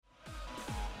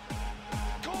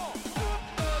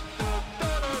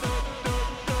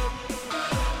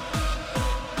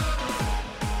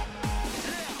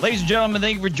Ladies and gentlemen,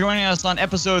 thank you for joining us on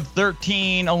episode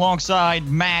 13 alongside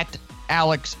Matt,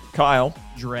 Alex, Kyle,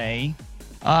 Dre,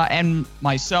 and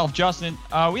myself, Justin.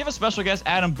 We have a special guest,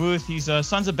 Adam Booth. He's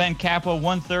Sons of Ben Capo,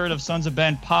 1/3 of Sons of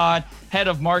Ben Pod, head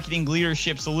of Marketing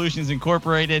Leadership Solutions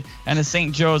Incorporated, and a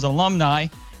St. Joe's alumni.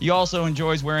 He also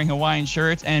enjoys wearing Hawaiian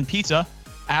shirts and pizza.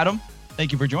 Adam,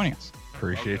 thank you for joining us.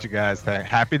 Appreciate you guys.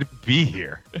 Happy to be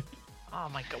here. Oh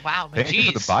my god! Wow, Thank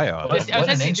you for the bio.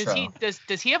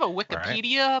 Does he have a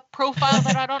Wikipedia profile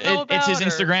that I don't know about? It's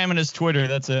his Instagram and his Twitter.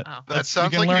 That's it. Oh. That sounds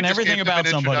you can like learn you just everything gave him about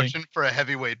an somebody. introduction for a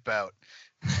heavyweight bout.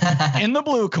 In the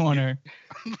blue corner.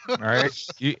 All right.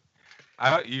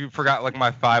 You forgot like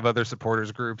my 5 other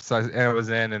supporters groups I was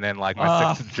in, and then like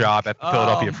my 6th job at the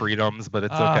Philadelphia Freedoms. But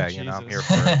it's okay. You know, I'm here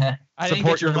for it.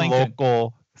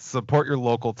 Support your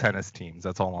local tennis teams.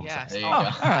 That's all I'm saying. There you go. All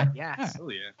right. Yes. oh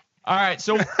yeah. All right,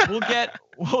 so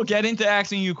we'll get into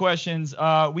asking you questions.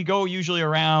 We go usually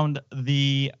around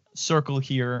the circle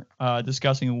here,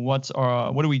 discussing what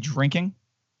are we drinking.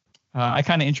 I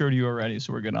kind of introed you already,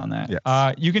 so we're good on that.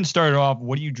 Yes. You can start it off.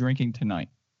 What are you drinking tonight?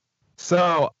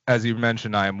 So, as you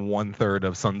mentioned, I am 1/3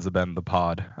 of Sons of Ben the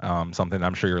Pod. Something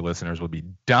I'm sure your listeners would be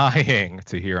dying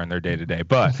to hear in their day-to-day.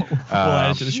 But We'll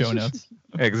add it to the show notes.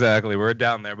 Exactly, we're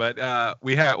down there. But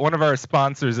we have one of our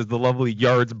sponsors is the lovely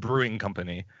Yards Brewing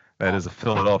Company. That is a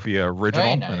Philadelphia original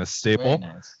and a staple.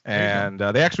 Nice. And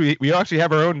we actually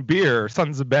have our own beer,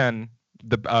 Sons of Ben,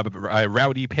 the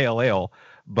Rowdy Pale Ale.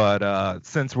 But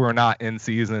since we're not in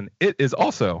season, it is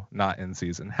also not in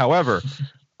season. However,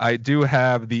 I do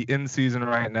have the in season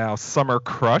right now Summer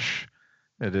Crush.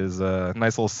 It is a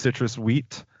nice little citrus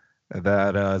wheat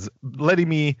that is letting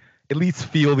me at least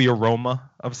feel the aroma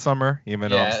of summer,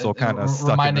 even though I'm still kind of stuck in this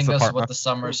reminding us apartment. what the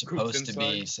summer is supposed to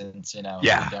be, since we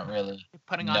don't really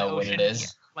know what it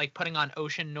is. Like putting on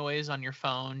ocean noise on your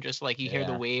phone, just like you hear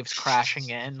the waves crashing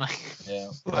in. Like,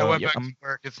 I went back to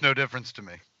work. It's no difference to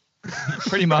me.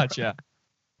 Pretty much, yeah.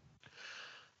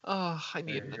 Oh, I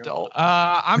need an adult.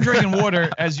 I'm drinking water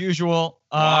as usual.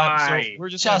 Why? So we're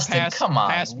just Justin, come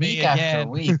on, pass me week after again.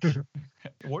 week.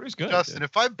 Water's good. Justin,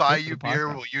 if I buy you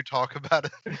beer, will you talk about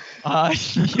it?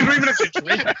 You don't even have to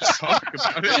drink it. Just talk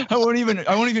about it. I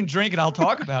won't even drink it. I'll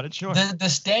talk about it. Sure. The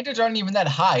standards aren't even that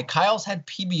high. Kyle's had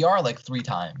PBR like 3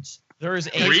 times. There is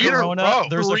a Three in a Corona. row.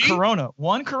 There's a Three? Corona.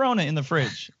 One Corona in the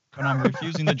fridge, but I'm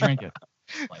refusing to drink it.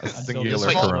 A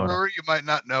singular Small Corona. brewery, you might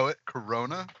not know it.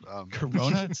 Corona.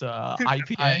 Corona. It's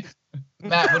IPA. All right.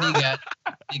 Matt, what do you got?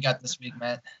 What do you got this week,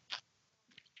 Matt?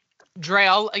 Dre,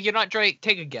 Dre,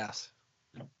 take a guess.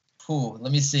 Ooh,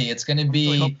 let me see. It's going to Hope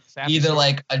be Sappy either Soda.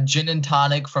 like a gin and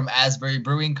tonic from Asbury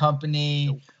Brewing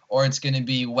Company, or it's going to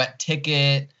be Wet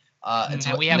Ticket. And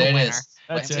we have a there it winner. is.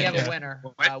 That's We it. have yeah. a winner.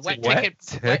 Wet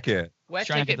Ticket. Wet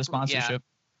Trying to Ticket. get the sponsorship.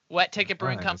 Wet Ticket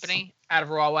Brewing Nice. Company out of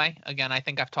Rahway. Again, I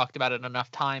think I've talked about it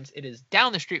enough times. It is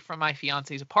down the street from my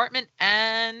fiance's apartment,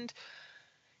 and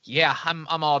yeah, I'm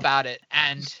all about it.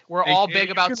 And we're all big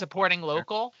about supporting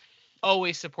local.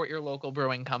 Always support your local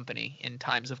brewing company in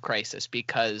times of crisis,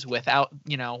 because without,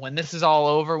 when this is all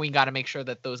over, we got to make sure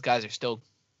that those guys are still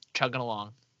chugging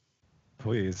along.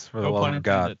 Please, for the No love pun of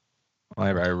God. intended. I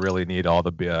really need all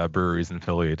the breweries in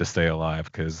Philly to stay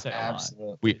alive, because Stay alive.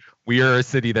 Absolutely. we are a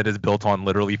city that is built on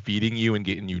literally feeding you and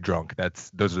getting you drunk.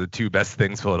 Those are the 2 best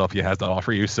things Philadelphia has to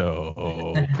offer you.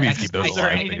 So please keep those Is there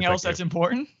alive. anything else that's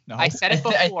important? No. I said it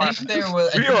I before. think there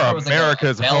was. We are like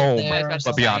America's a belt home, there or but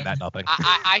but beyond something. that, nothing.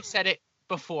 I said it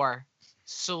before.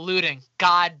 Saluting.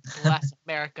 God bless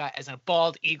America as a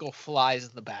bald eagle flies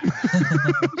in the back.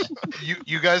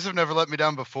 You guys have never let me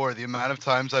down before. The amount of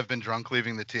times I've been drunk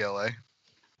leaving the TLA.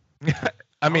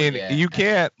 I mean, yeah. you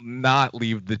can't not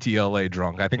leave the TLA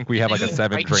drunk. I think we have like a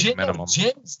 7-drink minimum.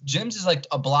 Jim's is like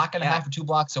a block and a half or 2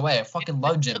 blocks away. I fucking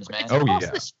love Jim's, man. It's Oh, across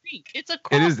yeah. the street. It's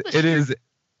across the street.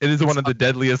 It is one of the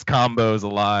deadliest combos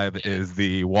alive. Is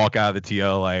the walk out of the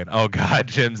TLA and oh god,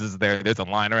 Jim's is there. There's a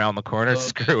line around the corner.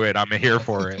 Screw it, I'm here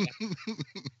for it.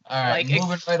 All right,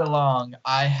 moving right along.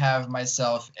 I have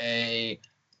myself a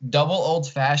double old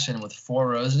fashioned with 4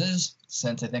 roses,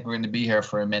 since I think we're going to be here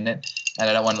for a minute, and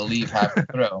I don't want to leave halfway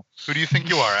through. Who do you think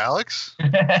you are, Alex?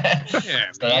 Yeah, So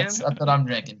man. that's what I'm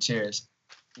drinking. Cheers.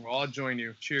 Well, I'll join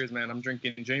you. Cheers, man. I'm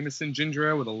drinking Jameson ginger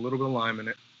ale with a little bit of lime in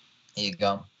it. There you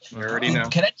go. You already know.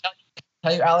 Can I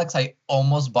tell you, Alex? I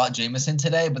almost bought Jameson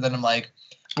today, but then I'm like,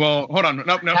 Well, hold on.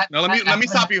 No. Let me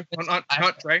stop you.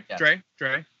 I-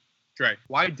 Dre.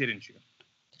 Why didn't you?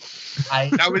 I.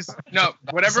 That was no.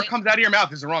 Whatever comes out of your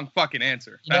mouth is the wrong fucking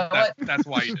answer. You know what? That's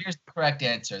why you. Here's the correct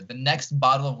answer. The next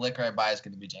bottle of liquor I buy is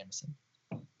going to be Jameson.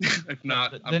 If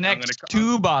not, The next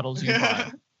 2 bottles you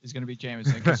buy is going to be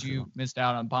Jameson, because you missed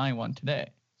out on buying one today.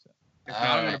 So. If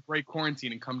not, I'm gonna break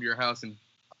quarantine and come to your house and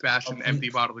bash an empty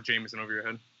bottle of Jameson over your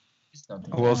head.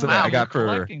 Well, so I got for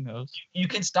collecting those. You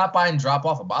can stop by and drop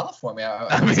off a bottle for me.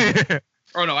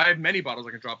 Oh no, I have many bottles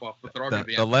I can drop off, but they're all gonna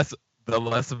be empty. The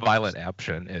less violent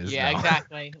option is Yeah, no.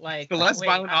 exactly. Like The less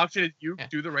violent option is you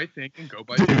do the right thing and go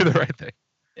by. Do the right thing.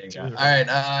 All right,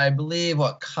 I believe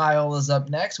Kyle is up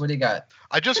next. What do you got?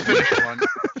 I just finished one,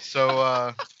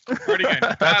 so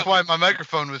that's why my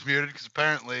microphone was muted, because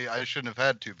apparently I shouldn't have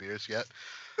had 2 beers yet.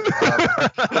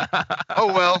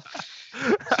 Oh well.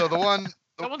 So the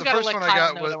Someone's the got to first let one I Kyle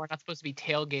got know was that we're not supposed to be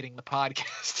tailgating the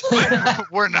podcast.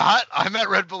 we're not. I'm at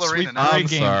Red Bull Arena now. I'm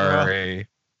sorry.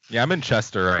 Yeah, I'm in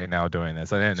Chester right now doing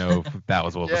this. I didn't know if that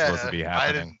was what was supposed to be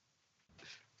happening.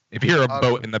 If you hear a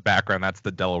boat in the background, that's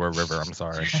the Delaware River. I'm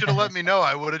sorry. You should have let me know.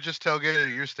 I would have just tailgated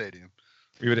at your stadium.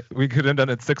 We could have done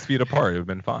it 6 feet apart. It would have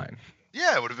been fine.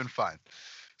 Yeah, it would have been fine.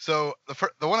 So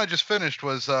the one I just finished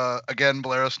was again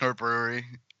Bolero Snort Brewery,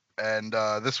 and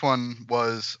this one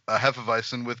was a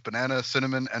Hefeweizen with banana,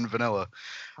 cinnamon, and vanilla.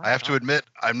 I have to admit,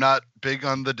 I'm not big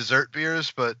on the dessert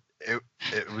beers, but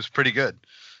it was pretty good.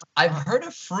 I've heard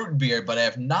of fruit beer, but I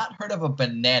have not heard of a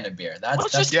banana beer.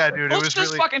 Let's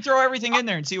just fucking throw everything in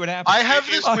there and see what happens. I have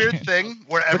this weird thing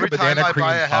where every time I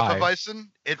buy a pie. Hefeweizen,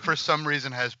 it for some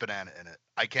reason has banana in it.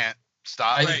 I can't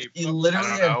stop. You literally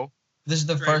I don't know. This is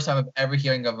the first time I'm ever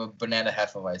hearing of a banana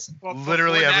Hefeweizen. Well,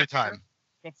 literally every time.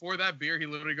 Before that beer, he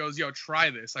literally goes, "Yo,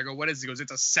 try this." I go, "What is it?" He goes,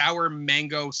 "It's a sour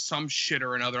mango, some shit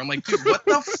or another." I'm like, "Dude, what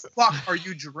the fuck are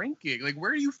you drinking? Like,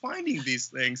 where are you finding these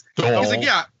things?" He's like,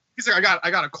 "Yeah." He's like, I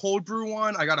got a cold brew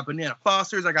one. I got a banana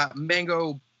Foster's. I got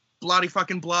mango, bloody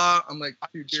fucking blah. I'm like,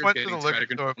 dude, I went to the liquor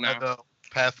store now. by the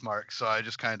Pathmark, so I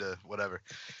just kind of whatever.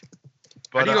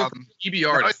 But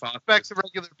EBR back to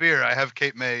regular beer. I have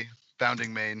Cape May,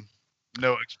 Founding Maine.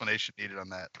 No explanation needed on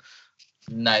that.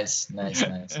 Nice.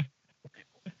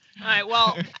 All right.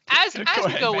 Well, as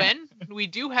we go in, we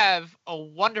do have a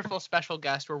wonderful special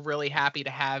guest. We're really happy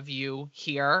to have you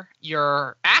here.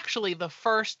 You're actually the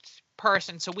first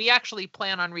person. So we actually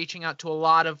plan on reaching out to a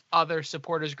lot of other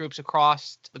supporters groups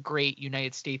across the great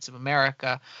United States of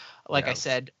America. Like I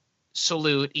said,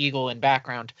 salute, Eagle in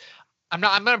background. I'm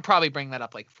going to probably bring that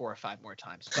up like 4 or 5 more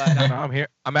times. But no, I'm here.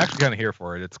 I'm actually kind of here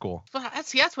for it. It's cool.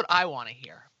 That's what I want to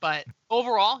hear. But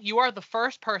overall, you are the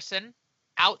first person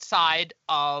outside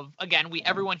of, again,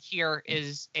 everyone here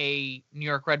is a New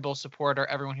York Red Bull supporter.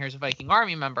 Everyone here is a Viking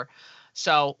Army member.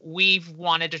 So we've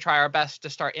wanted to try our best to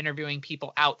start interviewing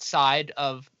people outside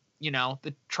of,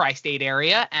 the tri-state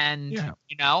area. And,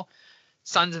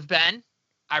 Sons of Ben,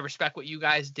 I respect what you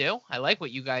guys do. I like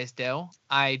what you guys do.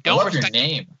 I love your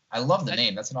name. I love the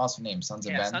name. That's an awesome name, Sons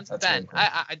of Ben. Sons of Ben.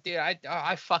 Really cool.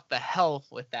 I fuck the hell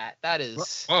with that. That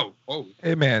is. Whoa.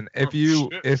 Hey man, if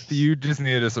you just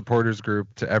needed a supporters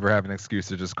group to ever have an excuse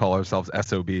to just call ourselves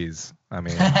SOBs, I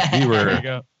mean,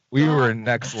 we were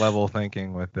next level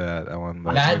thinking with that one.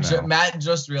 Matt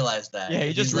just realized that. Yeah,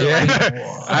 he just realized.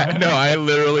 I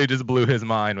literally just blew his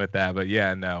mind with that. But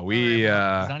yeah, no, we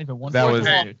not even one that was.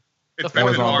 That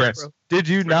was on brand. Did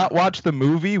you not watch the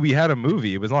movie? We had a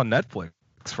movie. It was on Netflix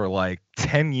for like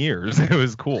 10 years. It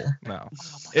was cool. No.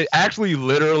 It actually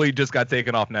literally just got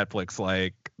taken off Netflix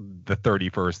like the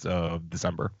 31st of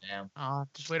December. Damn. Oh,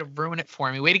 just way to ruin it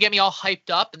for me. Way to get me all hyped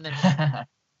up and then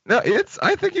No,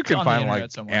 I think you can find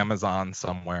like somewhere. Amazon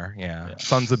somewhere. Yeah.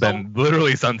 Sons of Ben,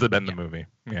 literally Sons of Ben the movie.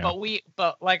 Yeah.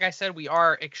 But like I said, we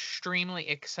are extremely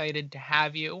excited to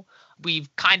have you.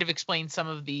 We've kind of explained some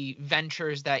of the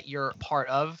ventures that you're part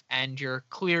of, and you're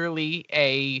clearly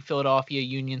a Philadelphia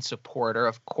Union supporter,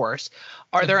 of course.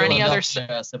 Are there any other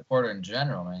supporter in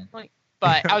general, man?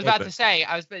 But I was about to say,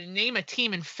 name a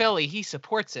team in Philly. He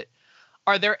supports it.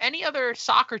 Are there any other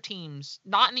soccer teams,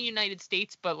 not in the United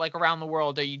States, but like around the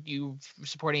world? Are you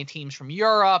supporting teams from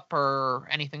Europe or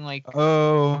anything like?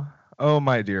 Oh,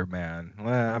 my dear man.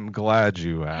 Well, I'm glad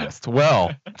you asked.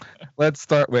 Well, let's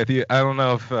start with you. I don't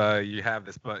know if you have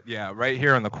this, but yeah, right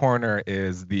here in the corner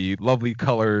is the lovely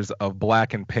colors of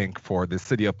black and pink for the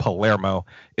city of Palermo,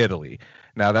 Italy.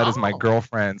 Now, that is my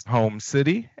girlfriend's home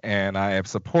city, and I have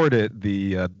supported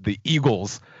the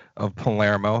Eagles of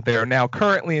Palermo. They are now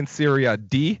currently in Serie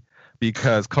D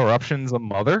because corruption's a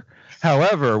mother.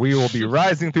 However, we will be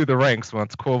rising through the ranks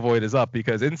once Quo Void is up,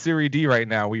 because in Serie D right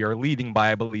now we are leading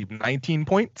by, I believe, 19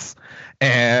 points.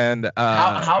 And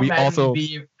how mad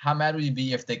would you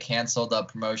be if they canceled the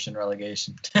promotion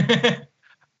relegation?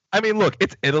 I mean, look,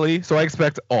 it's Italy, so I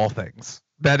expect all things.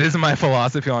 That is my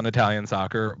philosophy on Italian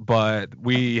soccer, but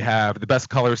we have the best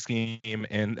color scheme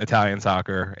in Italian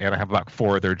soccer, and I have about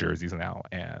 4 of their jerseys now.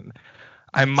 And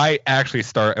I might actually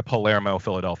start a Palermo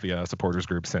Philadelphia supporters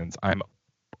group, since I'm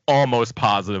almost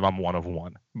positive I'm one of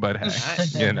one. But hey,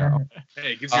 you know.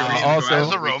 Hey, it gives you a reason to Also, go out As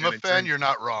on a the Roma weekend and fan, drink. you're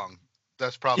not wrong.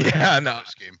 That's probably Yeah, a no. color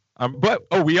scheme.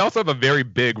 But we also have a very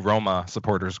big Roma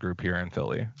supporters group here in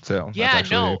Philly. So that's Yeah,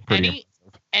 actually no. pretty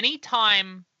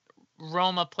Anytime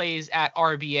Roma plays at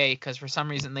RBA, because for some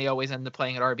reason they always end up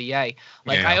playing at RBA.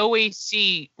 Like Yeah. I always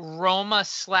see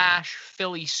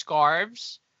Roma/Philly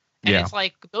scarves, and Yeah. it's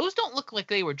like those don't look like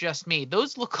they were just made.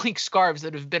 Those look like scarves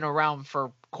that have been around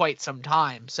for quite some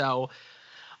time. So,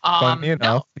 Funny enough,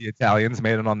 no, the Italians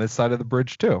made it on this side of the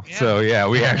bridge too. Yeah. So yeah,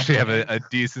 we actually have a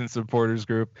decent supporters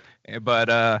group.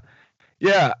 But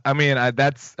yeah, I mean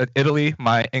that's Italy.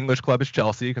 My English club is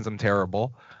Chelsea because I'm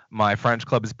terrible. My French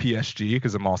club is PSG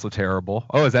because I'm also terrible.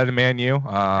 Oh, is that a Man U?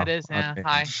 that is. Yeah. Okay.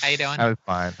 Hi, how you doing? I was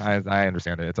fine. I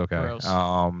understand it. It's okay. Gross.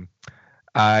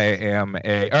 I am all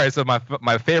right. So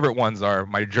my favorite ones are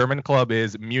my German club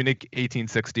is Munich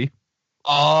 1860.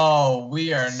 Oh,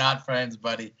 we are not friends,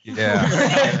 buddy.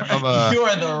 Yeah. You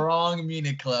are the wrong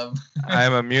Munich club.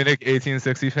 I'm a Munich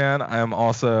 1860 fan. I am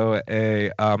also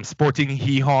a Sporting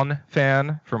Gijón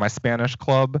fan for my Spanish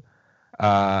club.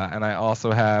 And I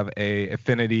also have a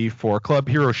affinity for Club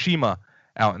Hiroshima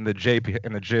out in the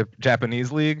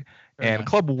Japanese league, and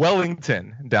Club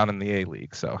Wellington down in the A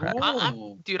League. So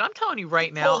Dude, I'm telling you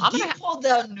right now, He pulled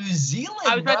out New Zealand.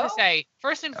 I was about bro. to say,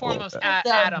 first and foremost, That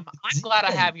Adam, I'm New glad I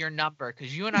Zealand. have your number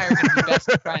because you and I are going to be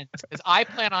best friends. Because I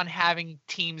plan on having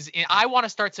teams. I want to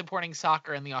start supporting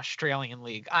soccer in the Australian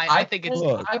League. I think it's.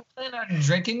 I plan on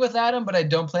drinking with Adam, but I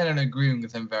don't plan on agreeing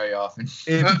with him very often.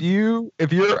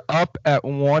 if you're up at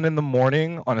 1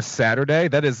 a.m. on a Saturday,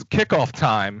 that is kickoff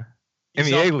time in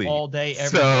He's the up A League. all day,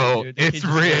 every So day, dude. The it's kid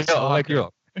just plays real. Like soccer.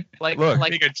 real. Like, Look,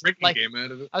 Make a drinking like- game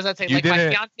out of it. I was about to say, You like my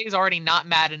didn't- fiance is already not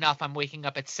mad enough. I'm waking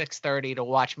up at 6:30 to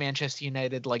watch Manchester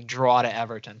United like draw to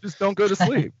Everton. just don't go to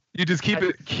sleep. You just keep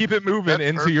it moving That's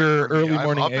into perfect your for me. early morning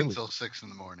I'm A up League. until 6 in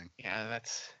the morning. Yeah,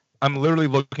 that's. I'm literally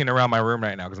looking around my room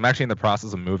right now because I'm actually in the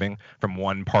process of moving from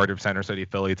one part of Center City,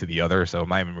 Philly to the other. So I'm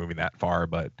not even moving that far,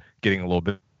 but getting a little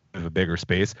bit of a bigger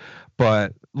space.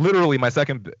 But literally my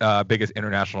second biggest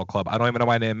international club, I don't even know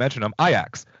why I didn't mention them,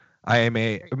 Ajax. I am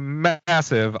a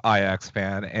massive Ajax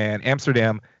fan, and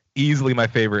Amsterdam, easily my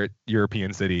favorite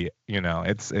European city. You know,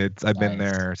 it's I've been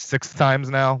Nice. there 6 times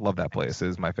now. Love that place. It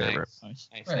is my favorite. Nice.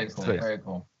 Nice, Very nice, cool. nice. Very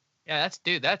cool. Yeah,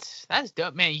 that's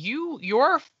dope, man.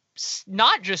 You're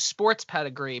not just sports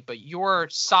pedigree, but your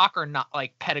soccer not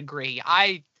like pedigree.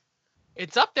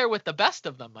 It's up there with the best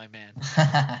of them, my man.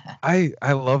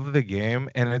 I love the game,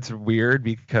 and it's weird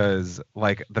because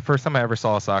like the first time I ever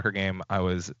saw a soccer game, it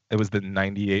was the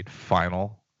 '98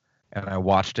 final, and I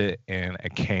watched it in a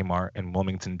Kmart in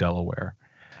Wilmington, Delaware.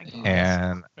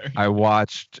 And I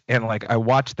watched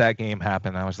that game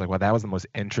happen. And I was like, well, that was the most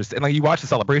interesting. And like you watch the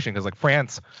celebration because like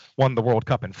France won the World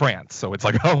Cup in France, so it's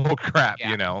like, oh crap, Yeah.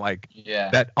 you know, like Yeah.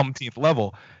 that umpteenth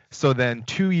level. So then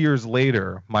 2 years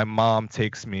later, my mom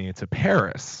takes me to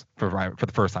Paris for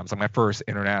the first time. It's like my first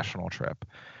international trip.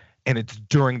 And it's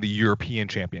during the European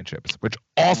Championships, which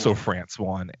also France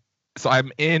won. So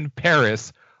I'm in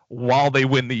Paris while they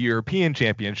win the European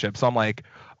Championship. So I'm like,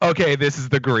 okay, this is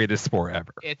the greatest sport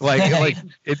ever. It's It's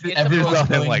It's there's Everyone's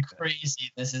nothing going like that.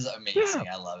 crazy. This is amazing.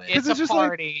 I love it. it's it's a just like-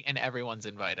 party and everyone's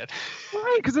invited.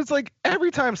 Right, because it's like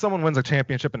every time someone wins a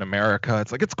championship in America,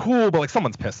 it's like it's cool, but like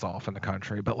someone's pissed off in the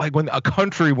country. But like when a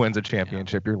country wins a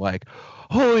championship, you're like,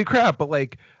 holy crap! But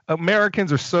like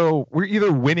Americans we're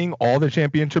either winning all the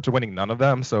championships or winning none of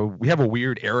them. So we have a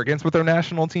weird arrogance with our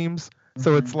national teams.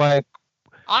 So it's like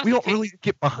Honestly, we don't really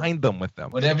get behind them with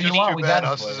them. Whatever you Just want, too we bad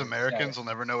got it us for as you. Americans will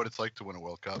never know what it's like to win a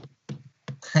World Cup.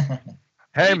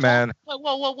 Hey man, Whoa!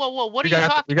 What are we you got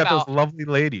talking those about? lovely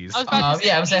ladies. I was about to say,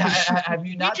 Yeah, I'm saying, have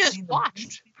you we not just seen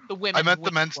watched the women. I meant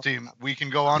the men's team. We can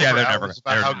go on Yeah, for they're hours never-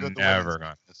 about how they're good the never women's gonna-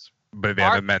 team is. But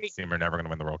Our the men's great- team are never going to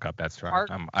win the World Cup. That's right. Our-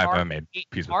 I've made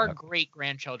peace with Our that. great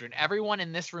grandchildren, everyone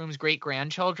in this room's great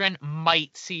grandchildren,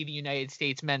 might see the United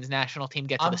States men's national team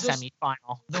get to I'm the just-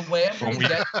 semifinal. The way I'm gonna We-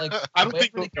 get like I the don't way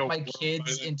think I'm gonna they'll get my go for it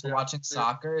kids by into then. watching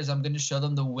soccer is I'm gonna show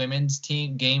them the women's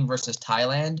team game versus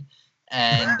Thailand,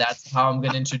 and that's how I'm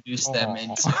gonna introduce them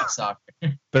into soccer.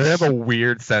 But they have a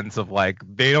weird sense of like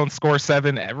they don't score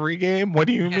 7 every game. What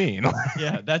do you mean?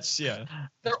 Yeah, They're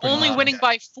pretty only much winning it.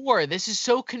 by 4. This is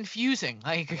so confusing.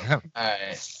 Like, All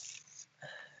right.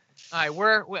 all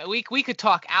right, we could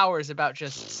talk hours about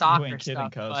just soccer ain't kidding,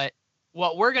 stuff, cuz. but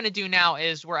what we're going to do now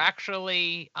is we're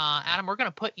actually, Adam, we're going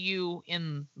to put you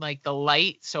in like the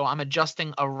light. So I'm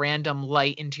adjusting a random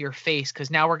light into your face because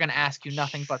now we're going to ask you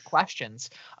nothing but questions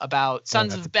about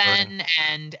Sons of Ben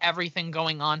and everything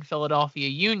going on Philadelphia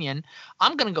Union.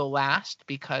 I'm going to go last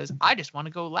because I just want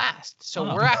to go last.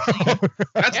 So we're actually.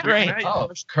 That's great. Oh,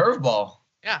 curveball.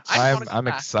 Yeah. I'm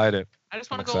excited. I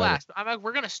just want to go last.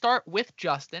 We're going to start with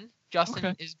Justin.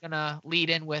 Justin is going to lead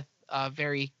in with a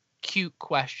very cute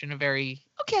question, I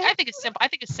think it's simple. I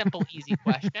think a simple, easy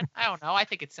question. I don't know. I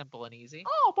think it's simple and easy.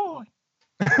 Oh boy.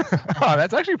 Oh,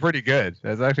 that's actually pretty good.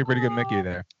 That's actually pretty good, Mickey.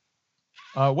 There.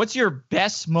 What's your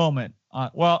best moment?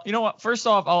 Well, you know what? First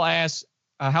off, I'll ask,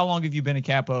 how long have you been a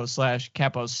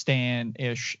Capo/Capo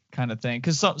stan-ish kind of thing?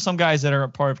 Because some guys that are a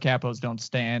part of Capos don't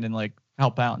stand and like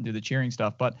help out and do the cheering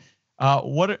stuff. But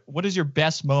what is your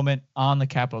best moment on the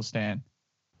Capo stand?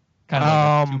 Kind of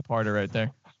like a two-parter right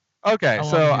there. Okay,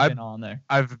 so I've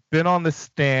been on the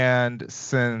stand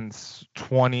since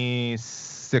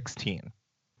 2016.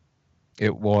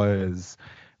 It was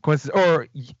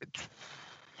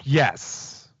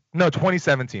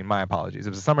 2017. My apologies. It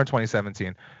was the summer of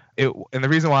 2017. And the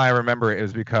reason why I remember it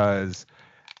is because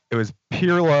it was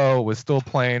Pirlo was still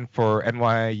playing for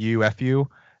NYU FU,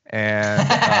 and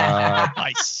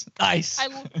nice.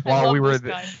 While we were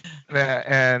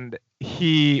and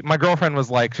my girlfriend was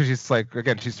like, she's like,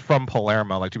 again, she's from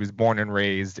Palermo, like she was born and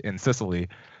raised in Sicily,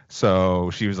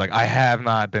 so she was like, I have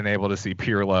not been able to see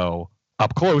Pirlo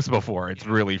up close before. It's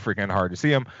really freaking hard to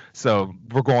see him, so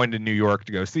we're going to New York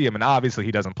to go see him, and obviously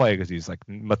he doesn't play because he's like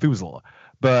Methuselah,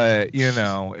 but you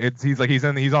know,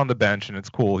 he's on the bench and it's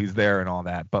cool, he's there and all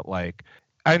that, but like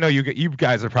I know you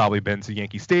guys have probably been to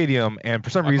Yankee Stadium, and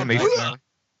for some reason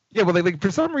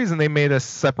for some reason they made us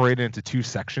separate it into two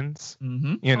sections.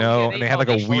 Mm-hmm. You know, and they had like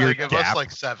a weird give gap. us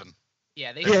like 7.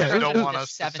 Yeah, they don't want us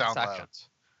to 7 sound sections.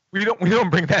 loud. We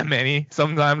don't bring that many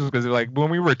sometimes because like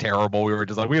when we were terrible, we were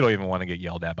just like, we don't even want to get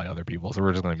yelled at by other people, so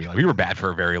we're just gonna be like, we were bad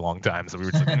for a very long time, so we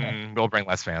were just like, we'll bring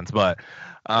less fans. But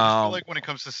I feel like when it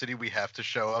comes to City, we have to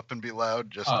show up and be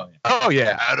loud. Just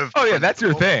that's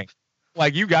your thing.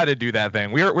 Like you got to do that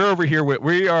thing. We're over here.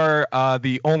 We are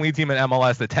the only team in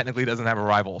MLS that technically doesn't have a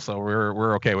rival, so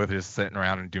we're okay with just sitting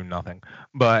around and doing nothing.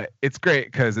 But it's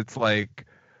great because it's like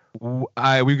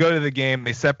we go to the game,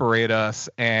 they separate us,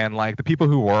 and like the people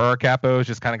who were our capos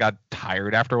just kind of got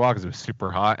tired after a while because it was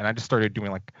super hot, and I just started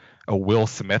doing like a Will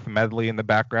Smith medley in the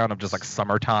background of just like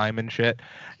summertime and shit,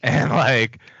 and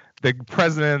like the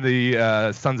president of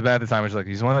the Sons of Ben at the time was like,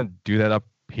 you just want to do that up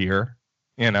here,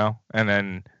 you know, and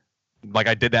then. Like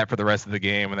I did that for the rest of the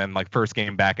game, and then like first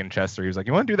game back in Chester, he was like,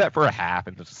 "You want to do that for a half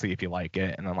and just see if you like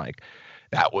it?" And I'm like,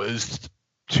 "That was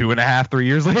 2.5, 3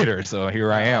 years later, so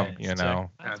here I am, you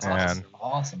know." That's and,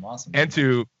 awesome. And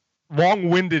to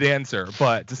long-winded answer,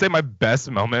 but to say my best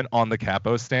moment on the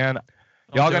Capo stand,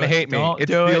 y'all gonna hate me. I knew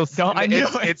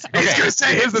it. Okay, here's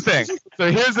the thing.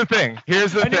 So here's the thing.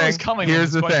 Here's the thing.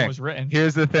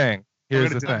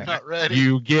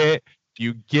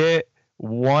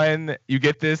 You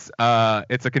get this.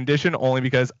 It's a condition only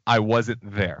because I wasn't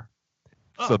there.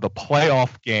 So the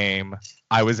playoff game,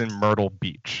 I was in Myrtle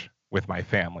Beach with my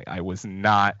family. I was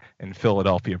not in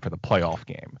Philadelphia for the playoff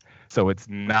game. So it's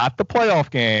not the playoff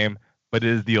game, but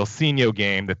it is the Ilsinho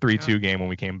game, the 3-2 game when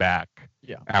we came back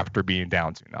after being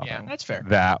down 2-0. Yeah, that's fair.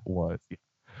 That was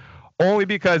only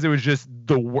because it was just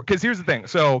because here's the thing.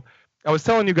 So I was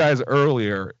telling you guys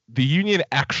earlier, the Union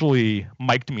actually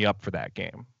mic'd me up for that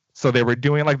game. So they were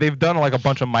doing like they've done like a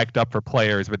bunch of mic'd up for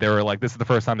players, but they were like, this is the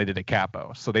first time they did a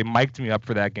capo. So they mic'd me up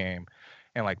for that game,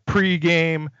 and like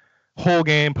pre-game, whole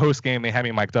game, post-game, they had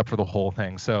me mic'd up for the whole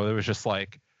thing. So it was just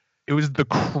like, it was the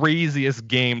craziest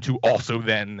game to also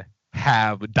then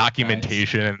have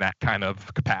documentation and that kind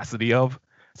of capacity of.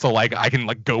 So like I can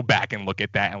like go back and look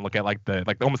at that and look at like the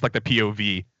almost like the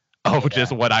POV of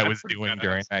just what I was doing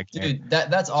during that game. Dude,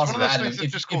 that's awesome. Adam,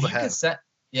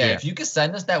 if you could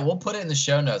send us that, we'll put it in the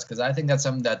show notes because I think that's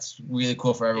something that's really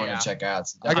cool for everyone to check out.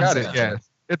 So I got it. Yeah,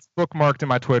 it's bookmarked in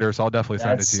my Twitter, so I'll definitely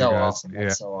send it to you guys. Awesome.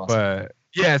 That's so awesome. But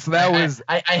yeah, so that was.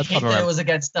 I hate that it was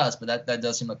against us, but that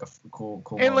does seem like a cool.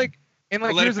 And like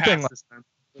here's the thing.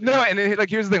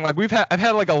 Here's the thing. Like I've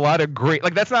had like a lot of great.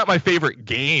 Like that's not my favorite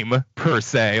game per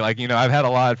se. Like I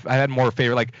had more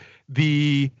favorite. Like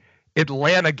the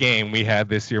Atlanta game we had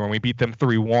this year when we beat them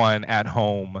 3-1 at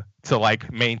home to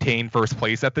like maintain first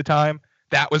place at the time.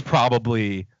 That was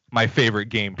probably my favorite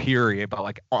game period. But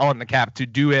like on the to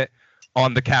do it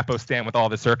on the Capo stand with all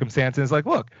the circumstances, like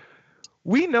look,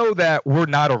 we know that we're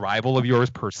not a rival of yours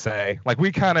per se. Like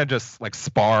we kind of just like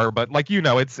spar, but like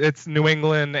it's New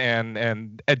England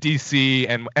and at DC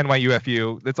and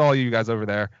NYUFU. That's all you guys over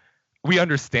there. we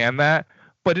understand that,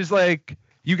 but it's like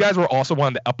you guys were also one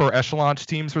of the upper echelon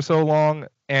teams for so long,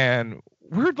 and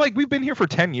we've been here for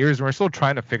 10 years and we're still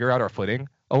trying to figure out our footing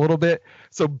a little bit.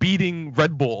 So beating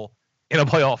Red Bull in a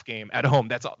playoff game at home,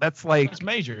 that's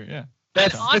major, yeah.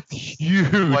 That's huge.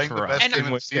 Playing for the us. best game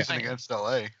of the season against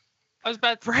LA. I was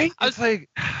about right.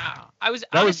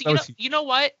 You know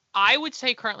what? I would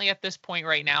say currently at this point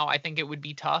right now, I think it would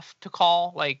be tough to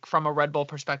call, like, from a Red Bull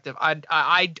perspective.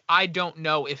 I don't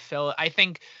know if Phil. I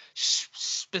think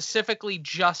specifically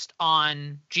just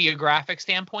on geographic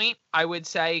standpoint, I would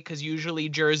say, because usually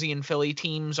Jersey and Philly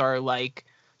teams are like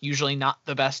usually not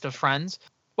the best of friends.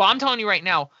 Well, I'm telling you right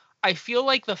now, I feel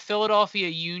like the Philadelphia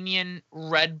Union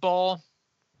Red Bull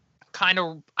kind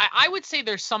of, I would say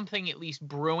there's something at least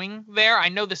brewing there. I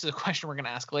know this is a question we're going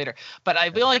to ask later, but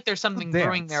I feel like there's something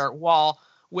brewing there. While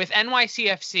with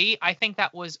NYCFC, I think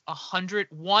that was 100.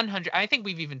 I think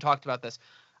we've even talked about this.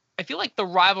 I feel like the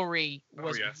rivalry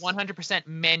was 100%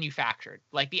 manufactured.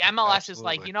 Like the MLS is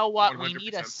like, you know what? 100%. We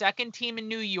need a second team in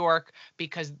New York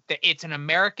because it's an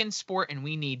American sport, and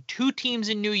we need two teams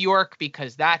in New York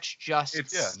because that's just. They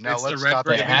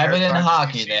have it in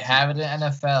hockey. They have it in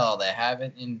NFL. They have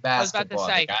it in basketball.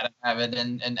 They gotta have it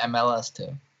in MLS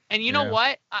too. And you know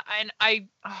what?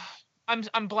 I'm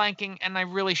blanking, and I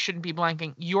really shouldn't be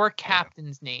blanking. Your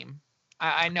captain's name.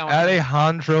 I know.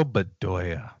 Alejandro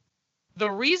Bedoya. The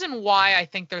reason why I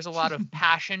think there's a lot of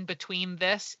passion between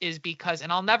this is because, and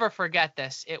I'll never forget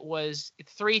this, it was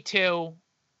 3-2.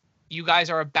 You guys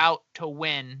are about to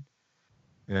win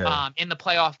in the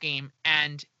playoff game.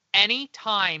 And any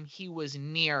time he was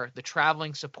near the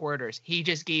traveling supporters, he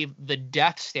just gave the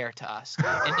death stare to us.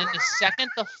 And then the second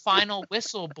the final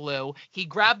whistle blew, he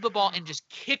grabbed the ball and just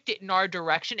kicked it in our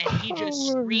direction, and he just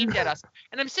screamed at us.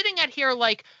 And I'm sitting at here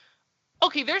like,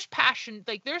 okay, there's passion.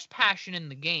 Like, there's passion in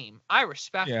the game. I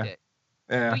respect it.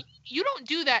 Yeah. But you don't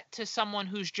do that to someone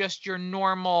who's just your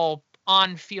normal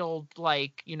on-field,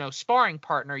 like, sparring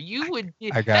partner. You would.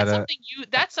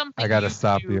 That's something. I gotta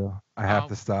stop you. I have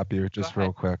to stop you just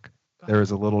real quick. There was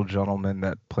a little gentleman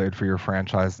that played for your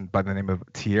franchise by the name of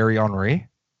Thierry Henry,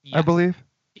 I believe.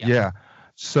 Yeah.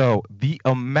 So the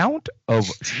amount of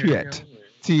shit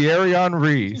Thierry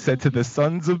Henry said to the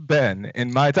Sons of Ben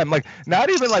in my time, like,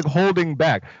 not even like holding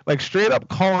back, like straight up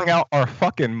calling out our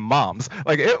fucking moms.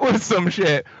 Like, it was some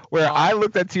shit where I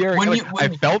looked at Thierry, I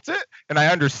felt it and I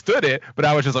understood it, but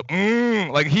I was just like,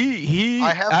 like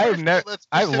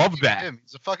I love that.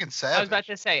 He's a fucking savage. I was about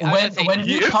to say,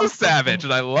 he is a savage,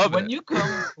 and I love it.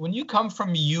 When you come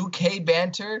from UK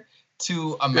banter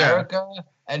to America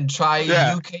and try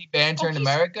UK banter in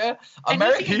America,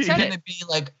 Americans going to be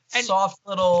like soft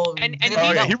little.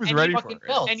 He was ready for it.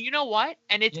 And you know what?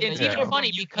 And it's even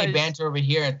funny because UK banter over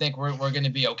here and think we're going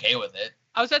to be okay with it.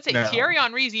 I was about to say, Thierry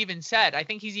Henry's even said, I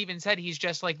think he's even said he's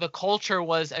just like, the culture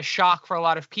was a shock for a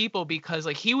lot of people because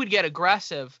like he would get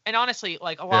aggressive. And honestly,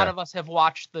 like a lot of us have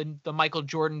watched the Michael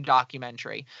Jordan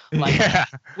documentary. Like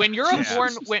when you're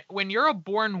when you're a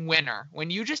born winner,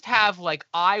 when you just have like,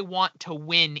 I want to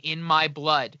win in my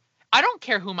blood. I don't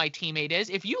care who my teammate is.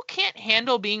 If you can't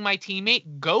handle being my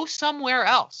teammate, go somewhere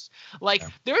else. Like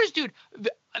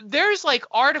there's like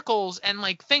articles and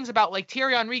like things about like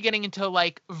Thierry Henry getting into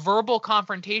like verbal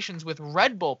confrontations with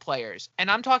Red Bull players. And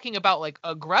I'm talking about like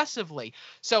aggressively.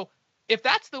 So if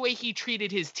that's the way he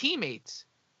treated his teammates,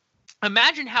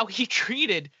 imagine how he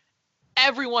treated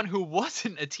everyone who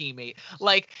wasn't a teammate.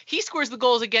 Like, he scores the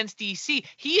goals against DC.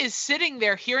 He is sitting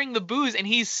there hearing the boos and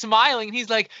he's smiling. And he's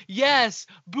like, yes,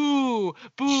 boo,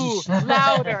 boo,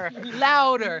 louder,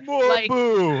 louder. More like,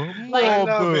 boo. Like,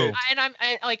 More boo. And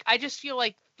I just feel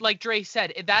like Dre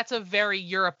said, that's a very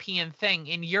European thing.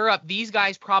 In Europe, these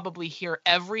guys probably hear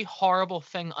every horrible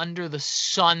thing under the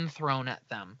sun thrown at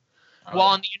them.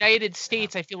 While in the United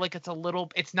States, I feel like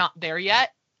it's not there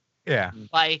yet. Yeah.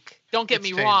 Like, don't get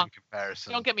me wrong.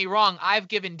 Don't get me wrong. I've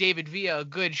given David Villa a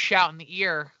good shout in the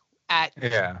ear at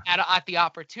the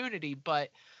opportunity, but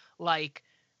like,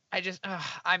 I just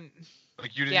I'm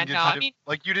like you didn't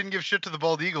you didn't give shit to the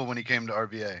bald eagle when he came to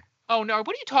RBA. Oh no! What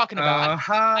are you talking about?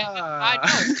 I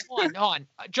hold on.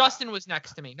 Justin was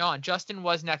next to me. Justin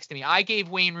was next to me. I gave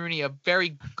Wayne Rooney a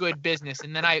very good business,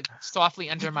 and then I softly,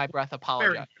 under my breath,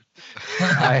 apologized. No,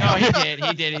 he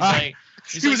did. He's like,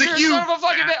 he was like, you son of a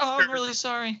fucking bitch. Oh, I'm really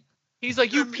sorry. He's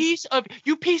like, you piece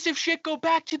of shit. Go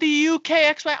back to the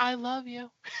UK. I love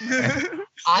you.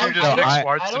 I'm just Nick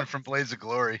Swartzen from Blades of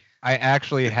Glory. I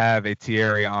actually have a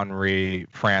Thierry Henry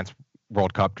France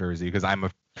World Cup jersey because I'm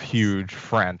a huge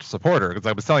French supporter, because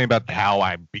I was telling you about how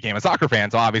I became a soccer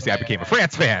fan, so obviously I became a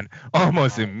France fan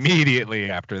almost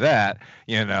immediately after that,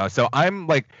 So I'm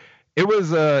like, it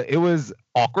was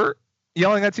awkward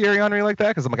yelling at Thierry Henry like that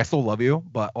because I'm like, I still love you,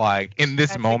 but like in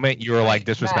this moment, you were like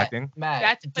disrespecting.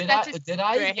 Matt, did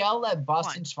I yell at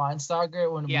Boston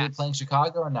Schweinsteiger when we were playing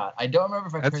Chicago or not? I don't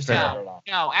remember if I cursed out or not.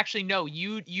 No, actually, no.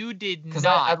 You did not. Because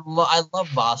I love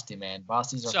Boston, man.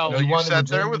 Boston's so no, you sat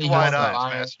there with wide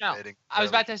eyes. No, I was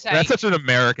about to say that's such an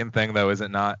American thing, though, is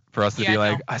it not? For us to be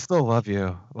like, I still love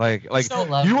you, like you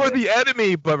are the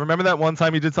enemy. But remember that one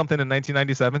time you did something in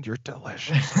 1997? You're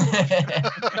delicious.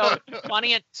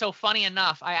 So funny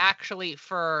enough, I actually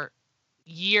for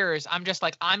years I'm just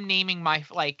like I'm naming my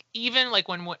even like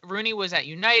when Rooney was at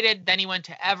United, then he went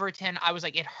to Everton. I was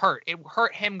like it hurt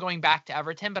him going back to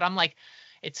Everton, but I'm like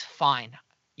it's fine.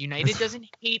 United doesn't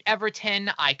hate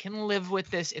Everton. I can live with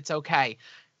this. It's okay.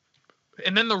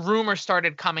 And then the rumor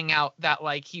started coming out that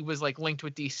like he was like linked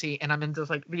with DC, and I'm in just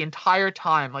like the entire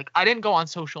time like I didn't go on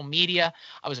social media.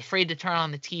 I was afraid to turn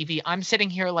on the TV. I'm sitting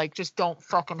here like just don't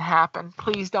fucking happen.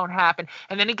 Please don't happen.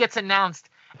 And then it gets announced,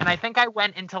 and I think I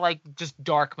went into like just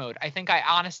dark mode. I think I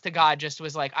honest to God just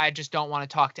was like I just don't want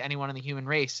to talk to anyone in the human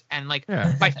race. And like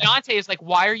my fiance is like,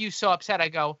 why are you so upset? I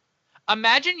go,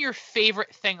 imagine your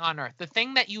favorite thing on earth, the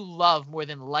thing that you love more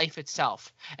than life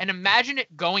itself, and imagine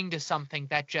it going to something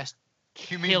that just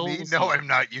you mean me? No, I'm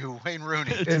not you, Wayne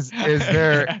Rooney. Is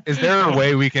there a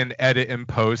way we can edit and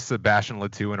post Sebastian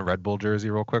Latou in a Red Bull jersey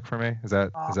real quick for me? Is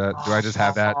that do I just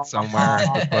have that somewhere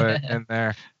put in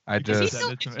there?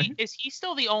 Is he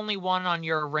still the only one on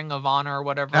your Ring of Honor or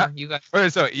whatever you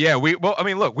guys? So yeah, we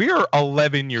are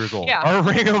 11 years old. Yeah. Our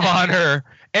Ring of Honor,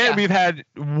 and we've had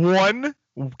one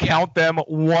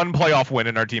playoff win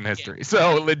in our team history. Yeah.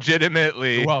 So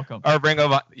legitimately, you're welcome. Our Ring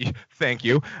of thank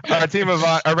you. Our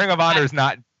Ring of Honor is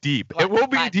not deep. It will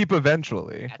be deep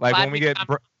eventually. Yeah, like when we get.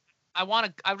 I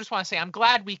just want to say I'm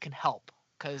glad we can help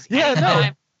because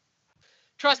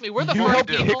trust me, we're the you help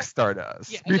kickstart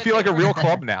us. We feel like a real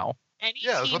club now.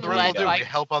 That's what the Red Bull do. We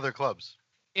help other clubs.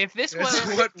 If this was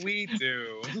what we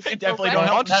do, definitely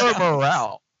don't help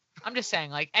morale. I'm just saying,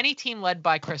 like any team led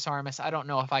by Chris Armas, I don't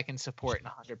know if I can support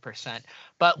 100%.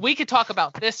 But we could talk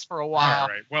about this for a while. All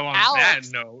right. Well, on that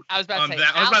note, I was about to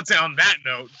say, on that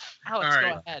note. Alex, all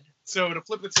right. Go ahead. So to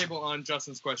flip the table on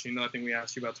Justin's question, another thing we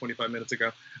asked you about 25 minutes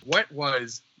ago, what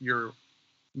was your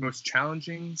most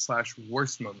challenging /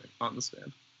 worst moment on the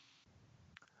stand?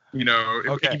 You know,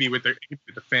 it could be with the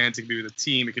fans, it could be with the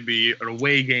team, it could be an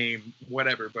away game,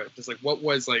 whatever. But just like, what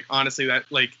was like honestly that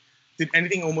like. Did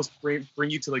anything almost bring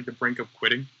you to like the brink of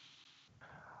quitting?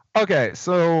 Okay,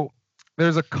 so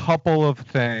there's a couple of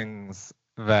things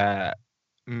that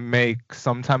make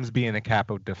sometimes being a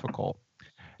capo difficult.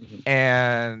 Mm-hmm.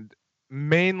 And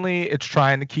mainly it's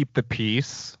trying to keep the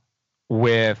peace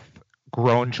with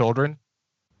grown children.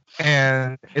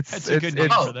 And it's a good name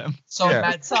for them. So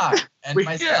Matt Sock and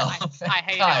myself. I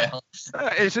hate Kyle.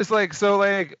 It's just like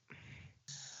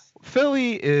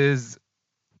Philly is,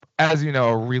 as you know,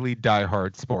 a really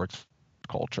diehard sports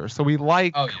culture. So we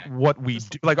like what we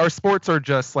do. Like our sports are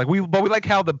just like we like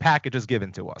how the package is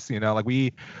given to us. You know, like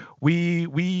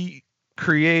we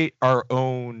create our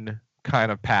own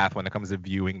kind of path when it comes to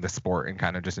viewing the sport and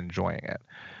kind of just enjoying it.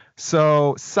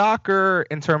 So soccer,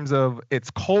 in terms of its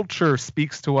culture,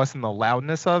 speaks to us in the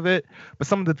loudness of it, but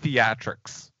some of the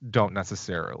theatrics don't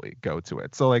necessarily go to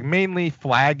it. So like mainly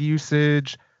flag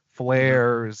usage,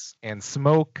 flares, and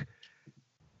smoke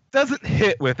doesn't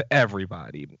hit with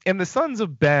everybody. And the Sons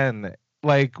of Ben,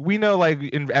 like we know, like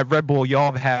at Red Bull,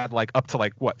 y'all have had like up to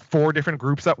like 4 different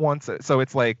groups at once. So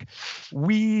it's like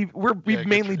we've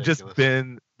mainly just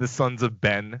been the Sons of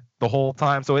Ben the whole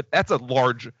time. So that's a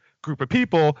large group of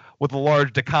people with a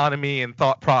large economy and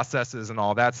thought processes and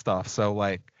all that stuff. So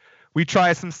like we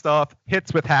try some stuff,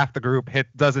 hits with half the group,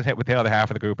 doesn't hit with the other half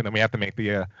of the group, and then we have to make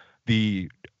the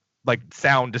like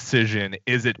sound decision.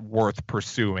 Is it worth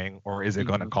pursuing, or is it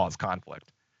going to cause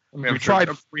conflict? I mean,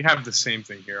 we have the same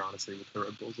thing here, honestly, with the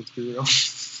Red Bulls. Let's be real.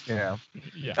 Yeah.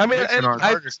 I mean,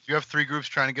 you have 3 groups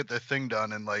trying to get their thing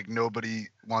done, and like nobody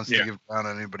wants to give down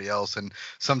on anybody else, and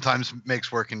sometimes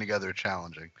makes working together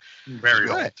challenging. Very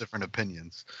all different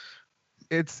opinions.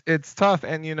 It's tough,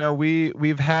 and you know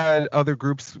we've had other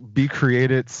groups be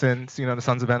created since the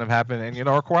Sons of Ben have happened, and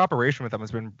our cooperation with them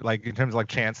has been like in terms of like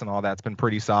chants and all that's been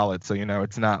pretty solid. So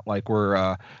it's not like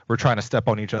we're trying to step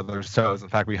on each other's toes. In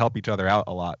fact, we help each other out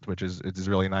a lot, which is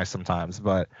really nice sometimes.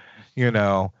 But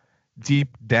deep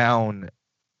down,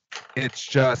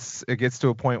 it gets to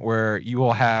a point where you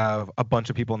will have a bunch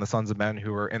of people in the Sons of Ben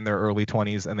who are in their early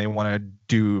 20s and they want to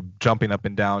do jumping up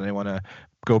and down, and they want to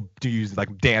go use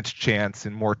like dance chants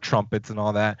and more trumpets and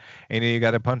all that, and then you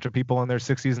got a bunch of people in their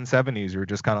 60s and 70s who are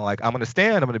just kind of like, I'm going to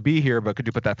stand, I'm going to be here, but could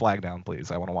you put that flag down, please?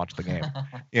 I want to watch the game.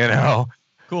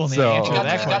 Cool. And the So- answer to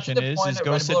that Got question the is point at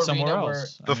go Red sit Bull somewhere Arena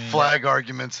else. The flag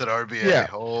arguments at RBA. Yeah.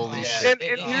 Holy Yeah, shit.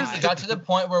 And here's it got to the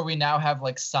point where we now have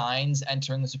like signs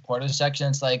entering the supporters section.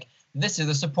 It's like, this is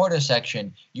the supporter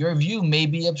section. Your view may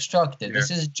be obstructed. Yeah. This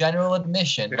is general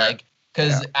admission. Yeah. Like,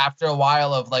 because after a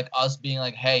while of like us being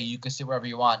like, hey, you can sit wherever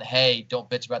you want. Hey, don't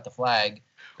bitch about the flag.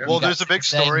 Well, we got there's a big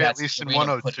saying story, at that's least in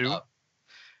arena put 102. up.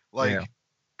 Like, Yeah.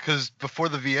 because before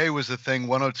the VA was the thing,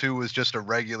 102 was just a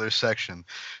regular section.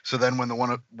 So then when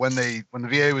the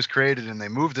VA was created and they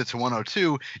moved it to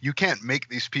 102, you can't make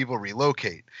these people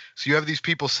relocate. So you have these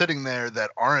people sitting there that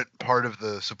aren't part of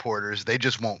the supporters. They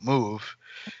just won't move.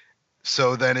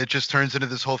 So then it just turns into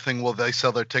this whole thing. Well, they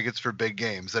sell their tickets for big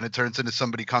games. Then it turns into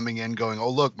somebody coming in going, oh,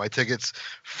 look, my ticket's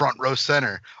front row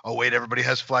center. Oh, wait, everybody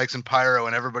has flags and pyro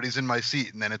and everybody's in my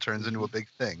seat. And then it turns into a big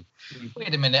thing.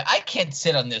 Wait a minute. I can't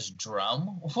sit on this drum.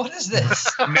 What is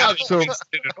this? Now So- they can't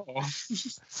sit at all.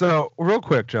 So real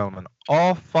quick, gentlemen,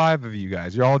 all 5 of you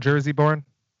guys, you're all Jersey born?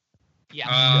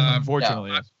 Yeah.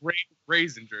 Unfortunately, I'm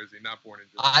raised in Jersey, not born in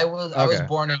Jersey. I was Okay.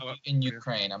 born Yeah. in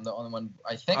Ukraine. I'm the only one.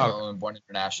 I think I'm the only one born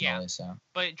internationally. Yeah. So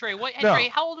But Dre, No. Dre,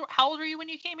 how old were you when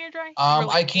you came here, Dre? You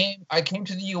were I came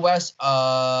to the U.S.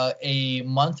 A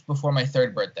month before my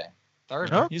 3rd birthday. third.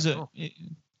 Huh? he's a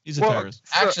Well, terrorist.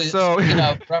 Actually, so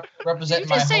representing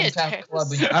my just say a hometown terrorist?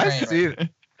 club in I Ukraine. see. Right?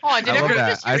 Oh, did I love everybody that.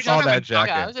 just- I you're saw just- that Yeah, I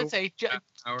jacket. was gonna say,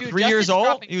 dude, 3 years Justin's old,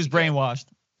 dropping he was secret. brainwashed.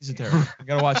 He's a terrorist. You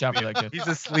gotta watch out for that kid. He's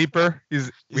a sleeper. We He's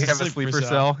a have a sleeper sleeper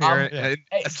cell. cell here. Yeah.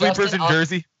 Hey, Sleepers Justin, in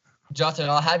Jersey. Justin,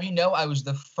 I'll have you know, I was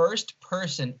the first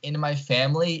person in my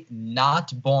family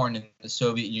not born in the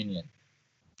Soviet Union.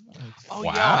 Oh, Wow.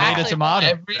 yo, Made actually, a tomato.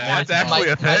 Everyone- That's actually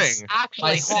a thing. Actually,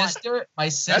 My hold on. sister, my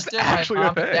actually a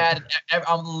mom, thing. and dad.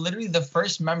 I'm literally the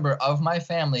first member of my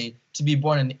family to be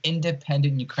born in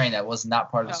independent Ukraine that was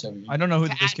not part of the Soviet Union. I don't know who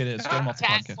To this add- kid is. Get him off the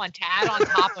podcast. To add on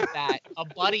top of that, a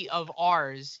buddy of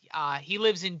ours, he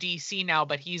lives in D.C. now,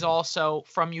 but he's also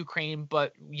from Ukraine,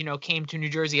 but came to New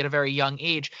Jersey at a very young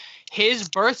age. His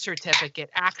birth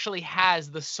certificate actually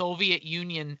has the Soviet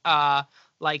Union,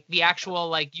 like the actual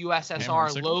like USSR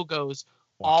Hammer logos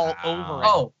all over it.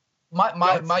 Oh, my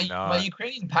nuts.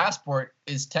 Ukrainian passport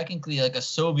is technically like a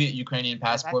Soviet Ukrainian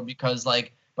passport because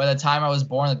like by the time I was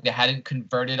born, like they hadn't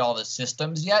converted all the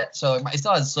systems yet, so like, it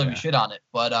still has Soviet shit on it.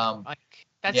 But Like,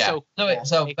 that's yeah. so cool.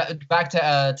 So Like, back to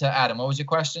Adam. What was your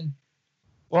question?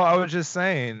 Well, I was just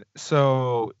saying,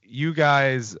 so you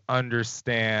guys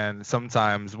understand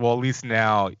sometimes, well, at least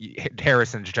now,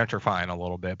 Harrison's gentrifying a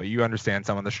little bit, but you understand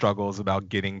some of the struggles about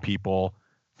getting people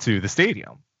to the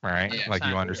stadium, right? Yeah, Like you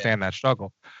exactly, understand that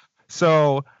struggle.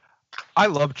 So I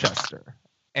love Chester,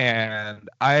 and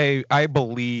I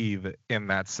believe in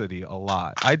that city a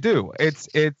lot. I do. It's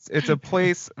a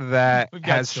place that We've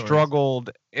got has stories. struggled.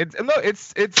 It's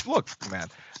look, man.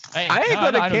 Hey, I ain't no,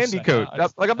 gonna I don't candy say- coat. I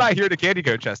just- Like I'm not here to candy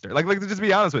coat Chester. Like to just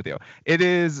be honest with you,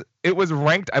 it was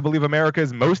ranked, I believe,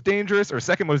 America's most dangerous or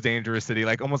second most dangerous city,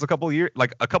 like almost a couple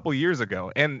years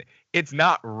ago, and it's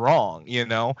not wrong,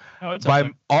 No, it's By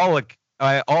up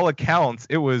all accounts,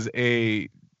 it was a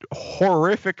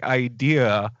horrific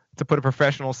idea to put a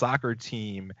professional soccer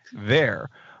team there.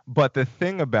 But the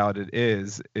thing about it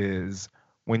is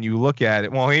when you look at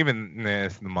it, well, even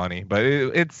the money, but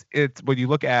it's when you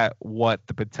look at what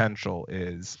the potential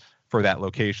is for that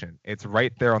location, it's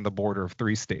right there on the border of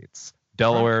 3 states.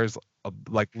 Delaware's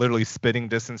like literally spitting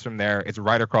distance from there. It's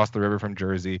right across the river from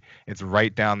Jersey. It's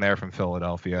right down there from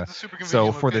Philadelphia. It's a super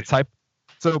So convenient for the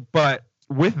location. but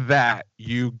with that,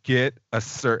 you get a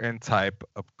certain type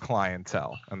of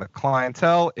clientele, and the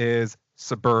clientele is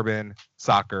suburban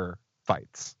soccer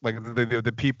fights, like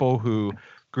the people who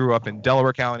grew up in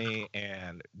Delaware County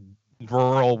and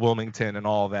rural Wilmington and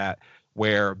all that,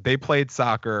 where they played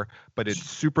soccer, but it's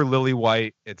super lily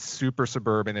white, it's super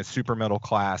suburban, it's super middle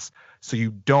class. So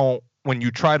when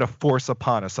you try to force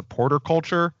upon a supporter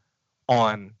culture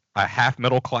on a half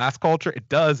middle class culture, it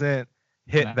doesn't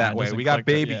hit Nah, that it way. doesn't We got click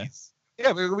that, babies.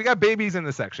 Yeah, we got babies in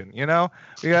the section, we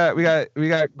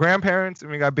got grandparents and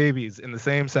we got babies in the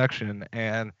same section,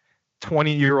 and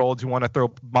 20-year-olds who want to throw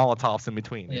Molotovs in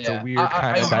between. It's a weird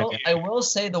kind of dynamic. I will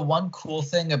say the one cool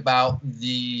thing about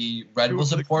the Red Bull Group of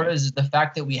the supporters is the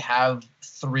fact that we have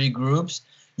 3 groups.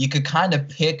 You could kind of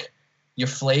pick your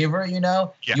flavor, Yeah.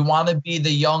 You want to be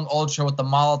the young ultra with the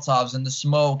Molotovs and the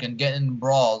smoke and getting in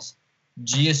brawls.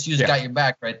 GSU's Yeah. got your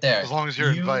back right there. As long as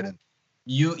you're invited.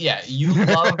 You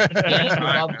love the game, you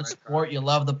love the sport, you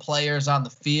love the players on the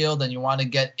field, and you want to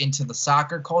get into the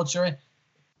soccer culture.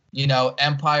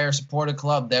 Empire Supporter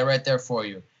Club, they're right there for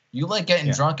you. You like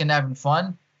getting drunk and having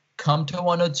fun? Come to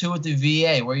 102 with the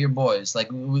VA. We're your boys. Like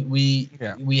we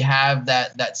have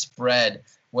that spread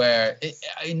where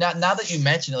now that you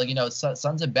mention it,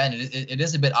 Sons of Ben, it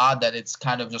is a bit odd that it's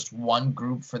kind of just one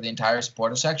group for the entire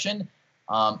supporter section.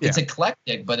 It's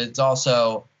eclectic, but it's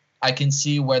also, I can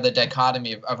see where the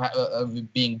dichotomy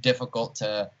of being difficult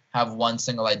to have one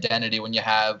single identity when you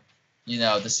have, the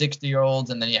 60-year-olds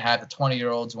and then you have the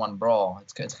 20-year-olds one brawl.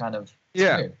 It's kind of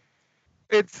weird.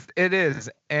 It is,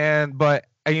 and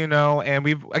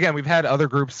we've had other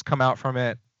groups come out from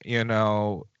it,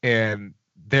 and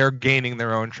they're gaining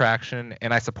their own traction,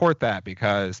 and I support that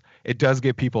because it does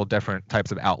give people different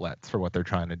types of outlets for what they're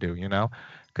trying to do,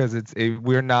 because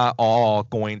we're not all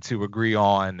going to agree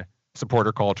on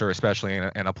supporter culture, especially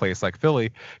in a place like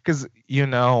Philly, because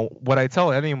what I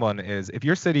tell anyone is if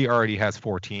your city already has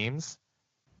 4 teams,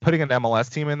 putting an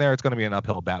MLS team in there, it's going to be an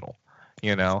uphill battle.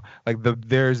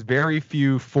 There's very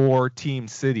few 4-team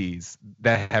cities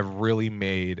that have really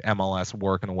made MLS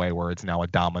work in a way where it's now a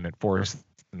dominant force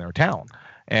in their town.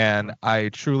 And I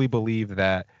truly believe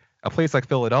that a place like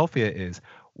Philadelphia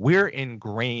we're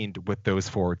ingrained with those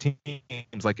 4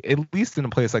 teams, like at least in a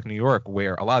place like New York,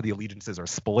 where a lot of the allegiances are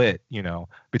split,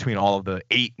 between all of the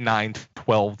 8, 9,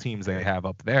 12 teams they have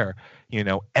up there.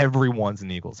 Everyone's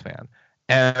an Eagles fan.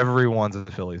 Everyone's a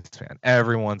Phillies fan.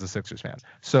 Everyone's a Sixers fan.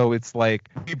 So it's like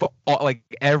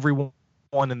everyone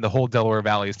in the whole Delaware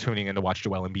Valley is tuning in to watch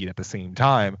Joel Embiid at the same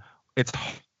time. It's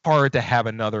hard to have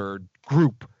another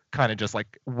group kind of just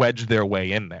like wedge their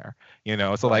way in there,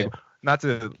 So like, not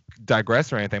to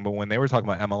digress or anything, but when they were talking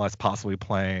about MLS possibly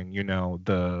playing,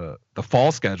 the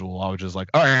fall schedule, I was just like,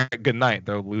 all right, good night.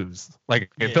 They'll lose.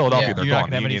 Like in Philadelphia, they're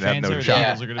gone. Have no shot.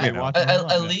 At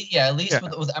least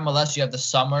with MLS, you have the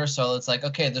summer, so it's like,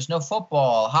 okay, there's no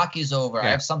football, hockey's over. I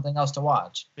have something else to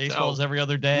watch. Baseball's every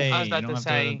other day. I was about to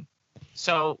say.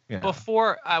 So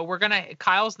before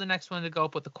Kyle's the next one to go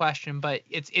up with the question, but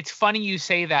it's funny you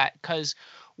say that because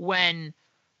when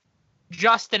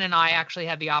Justin and I actually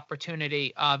had the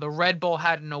opportunity, the Red Bull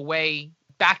had an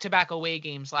back-to-back away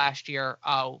games last year.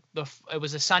 It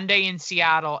was a Sunday in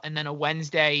Seattle and then a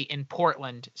Wednesday in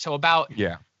Portland. So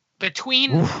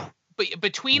between all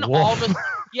the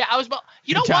I was about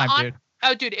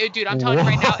dude, I'm telling you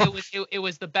right now, it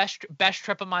was the best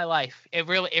trip of my life. It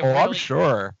really I'm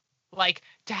sure. Like,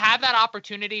 to have that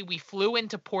opportunity, we flew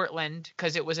into Portland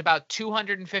because it was about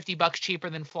 $250 cheaper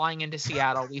than flying into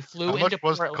Seattle. We flew into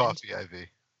Portland. How much was the coffee IV?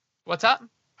 What's up?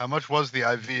 How much was the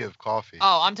IV of coffee?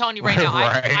 Oh, I'm telling you right now,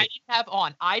 Right.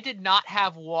 I did not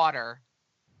have water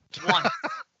once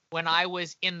when I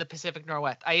was in the Pacific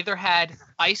Northwest. I either had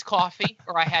iced coffee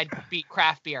or I had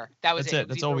craft beer. That was it.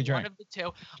 That's all we drank. One of the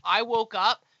two. I woke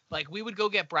up, we would go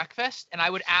get breakfast, and I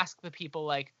would ask the people,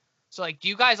 so, do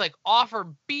you guys, offer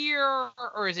beer,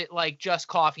 or is it, just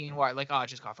coffee and water?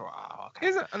 Just coffee. Oh, okay.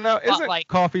 Isn't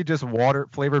coffee just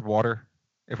flavored water,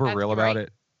 if we're real about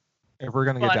it? If we're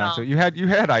going to get down to it. You had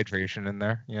hydration in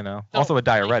there, Also a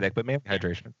diuretic, but mainly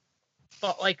hydration.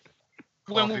 But,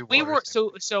 when we were...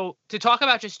 So, to talk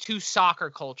about just 2 soccer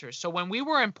cultures. So, when we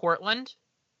were in Portland,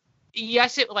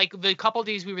 yes, the couple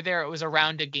days we were there, it was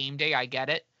around a game day. I get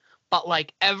it.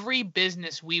 But, every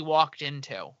business we walked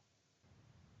into...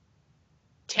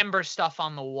 Timber stuff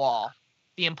on the wall.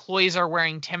 The employees are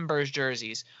wearing Timbers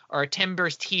jerseys or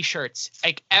Timbers t-shirts.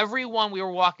 Everyone we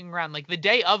were walking around, the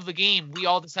day of the game, we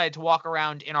all decided to walk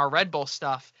around in our Red Bull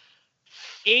stuff.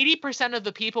 80% of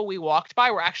the people we walked by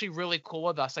were actually really cool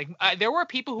with us. There were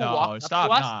people who walked up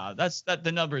to us. Nah,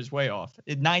 the number is way off.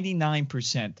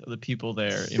 99% of the people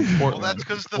there in Portland that's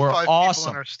because the were 5 awesome.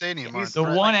 people in our stadium aren't The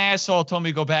one asshole told me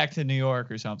to go back to New York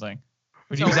or something.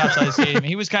 When he was outside the stadium,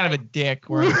 he was kind of a dick.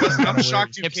 I'm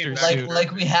shocked you came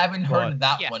back. We haven't heard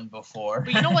that one before.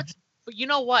 But you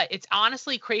know what? It's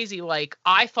honestly crazy.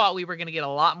 I thought we were gonna get a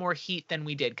lot more heat than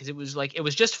we did because it was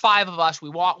just 5 of us. We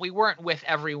weren't with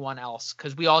everyone else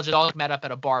because we all met up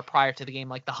at a bar prior to the game.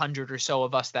 The 100 or so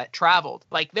of us that traveled.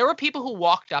 There were people who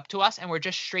walked up to us and were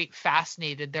just straight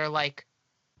fascinated. They're like,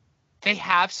 they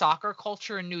have soccer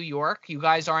culture in New York. You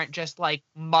guys aren't just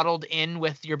muddled in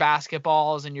with your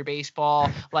basketballs and your baseball.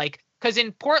 Because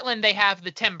in Portland, they have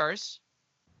the Timbers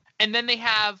and then they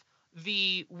have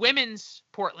the women's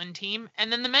Portland team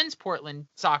and then the men's Portland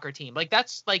soccer team.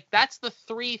 That's the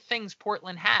 3 things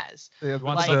Portland has. If you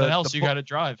want something else, you got to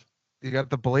drive. You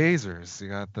got the Blazers. You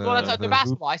got the. Well, that's the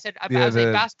basketball. I said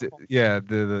basketball.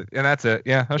 And that's it.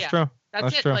 Yeah, that's true.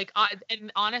 That's it. True.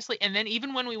 And honestly, and then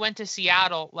even when we went to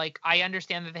Seattle, I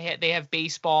understand that they have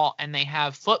baseball and they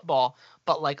have football,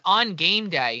 but on game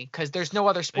day, because there's no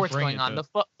other sports going on, the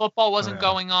football wasn't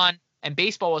going on and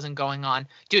baseball wasn't going on.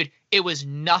 Dude, it was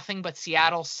nothing but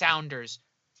Seattle Sounders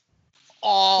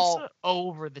all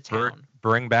over the town.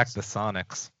 Bring back the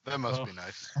Sonics. That must be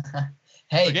nice.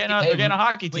 Hey, we're getting a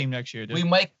hockey team next year, dude. We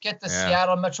might get the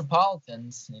Seattle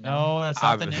Metropolitans. You know? No, that's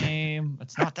not the name.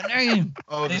 That's not the name.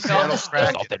 Oh, the They Seattle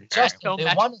Justin,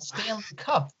 they won a Stanley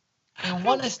Cup. They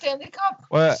won a Stanley Cup.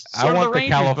 Well, I want the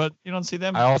Rangers, but you don't see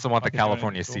them. I also want the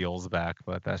California Seals back,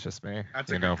 but that's just me. That's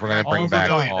you a know, good if we're gonna point. bring Also back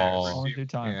going all, Only through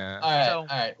time. yeah. All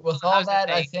right. With all that,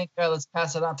 I think let's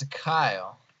pass it on to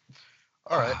Kyle.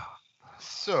 All right.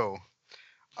 So,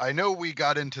 I know we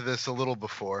got into this a little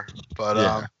before,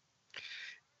 but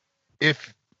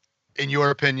if, in your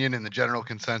opinion, in the general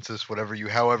consensus, however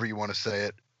you want to say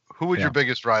it, who would your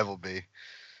biggest rival be?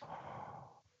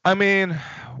 I mean,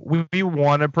 we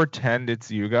want to pretend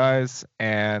it's you guys,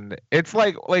 and it's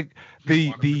like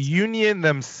the union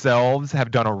themselves have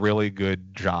done a really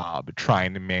good job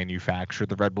trying to manufacture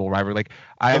the Red Bull rivalry. Like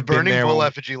the burning bull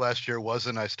effigy last year was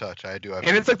a nice touch. I do have,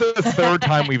 and it's like the third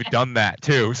time we've done that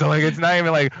too. So like it's not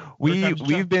even like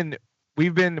we've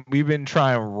been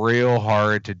trying real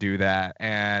hard to do that,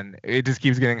 and it just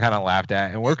keeps getting kind of laughed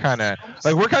at, and we're kind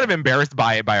of embarrassed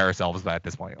by it by ourselves at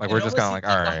this point. Like we're just kind of like,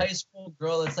 all right. The high school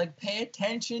girl, it's like, pay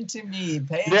attention to me.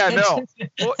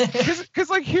 Well, because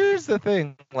like here's the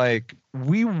thing, like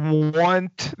we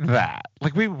want that,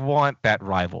 that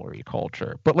rivalry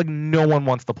culture, but like no one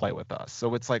wants to play with us,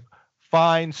 so it's like,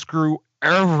 fine, screw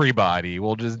everybody,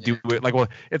 we'll just do it. Like, well,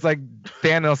 it's like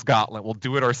Thanos Gauntlet, we'll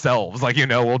do it ourselves. Like, you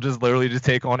know, we'll just literally just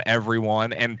take on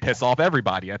everyone and piss off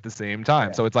everybody at the same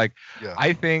time. So it's like,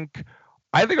 I think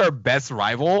our best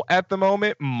rival at the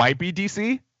moment might be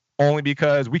DC, only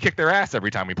because we kick their ass every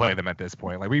time we play them at this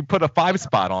point. Like, we put a 5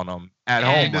 spot on them at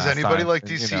home. Does anybody like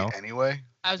DC anyway?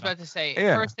 I was about to say,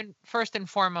 first and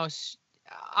foremost,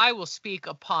 I will speak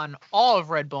upon all of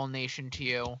Red Bull Nation to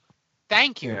you.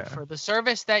 Thank you for the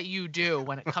service that you do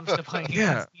when it comes to playing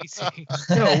against DC.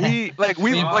 No,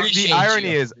 the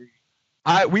irony is,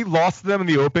 we lost them in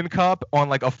the Open Cup on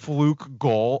like a fluke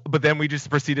goal, but then we just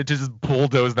proceeded to just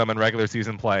bulldoze them in regular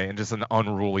season play in just an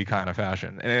unruly kind of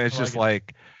fashion. And it's just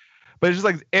like, but it's just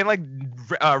like, and like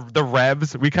the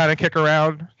Revs, we kind of kick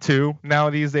around too now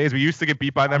these days. We used to get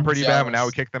beat by them pretty bad, but now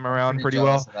we kick them around pretty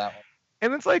well.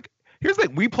 And it's like, here's the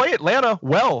thing, we play Atlanta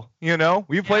well, you know?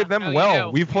 We played them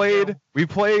well. We played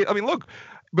I mean, look,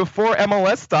 before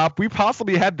MLS stopped, we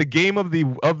possibly had the game of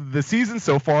the season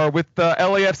so far with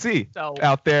LAFC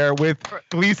out there with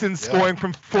Gleason scoring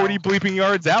from 40 bleeping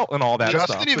yards out and all that stuff.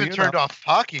 Justin even turned off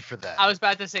hockey for that. I was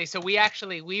about to say, so we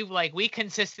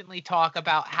consistently talk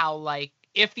about how, like,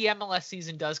 if the MLS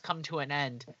season does come to an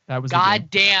end,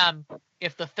 goddamn,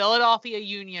 if the Philadelphia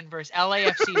Union versus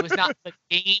LAFC was not the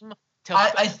game to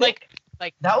I think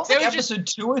like that was like episode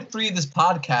 2 or 3 of this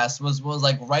podcast was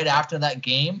like right after that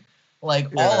game.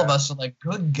 Like all of us are like,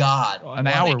 good God. An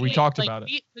hour we talked about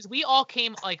it. Because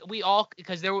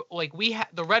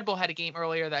the Red Bull had a game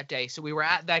earlier that day, so we were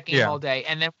at that game all day,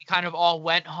 and then we kind of all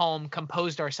went home,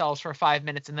 composed ourselves for 5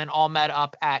 minutes, and then all met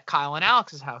up at Kyle and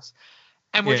Alex's house.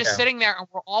 And we're just sitting there and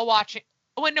we're all watching.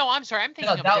 Oh, no, I'm sorry. I'm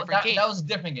thinking of a different game. That was a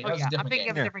different game. I'm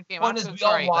thinking of a different game. I'm so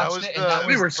sorry.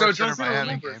 We were so drunk.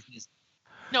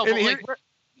 No, but like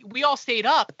we all stayed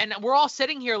up, and we're all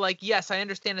sitting here like, yes, I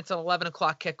understand it's an 11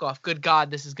 o'clock kickoff. Good God,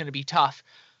 this is going to be tough.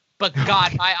 But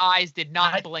God, my eyes did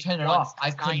not blink once.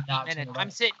 I could not. I'm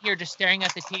sitting here just staring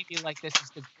at the TV like this is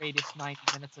the greatest 90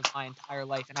 minutes of my entire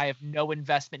life, and I have no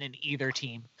investment in either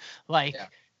team. Like. Yeah.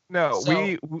 No,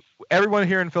 everyone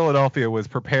here in Philadelphia was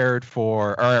prepared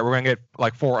for, all right, we're going to get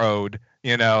like 4-0'd.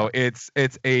 You know, it's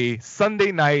a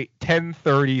Sunday night,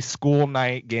 10:30 school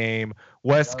night game,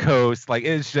 West Coast. Like,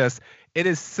 it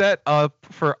is set up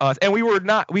for us. And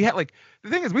the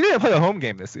thing is, we didn't play a home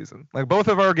game this season. Like, both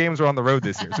of our games were on the road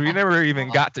this year. So we never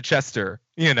even got to Chester,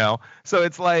 you know? So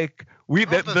it's like,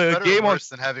 the game worse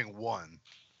than having one.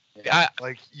 I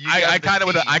kind of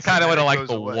would have liked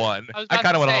the one. I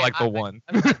kind of would have liked the one.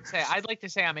 I'd like to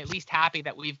say I'm at least happy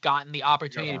that we've gotten the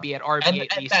opportunity to be at RB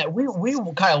at least.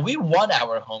 Kyle, we won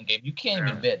our home game. You can't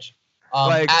even bitch.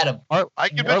 Adam, our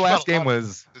last game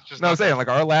was I'm saying like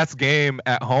our last game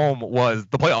at home was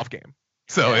the playoff game.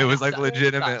 So it was like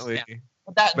legitimately.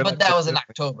 But that was in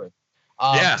October.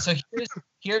 So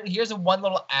here's one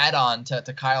little add-on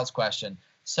to Kyle's question.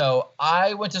 So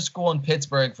I went to school in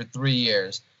Pittsburgh for 3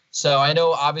 years. So I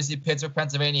know, obviously, Pittsburgh,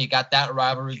 Pennsylvania, you got that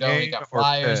rivalry going. You got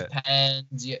Flyers,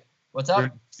 Pens. What's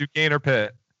up? Duquesne or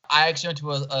Pitt? I actually went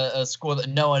to a school that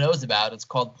no one knows about. It's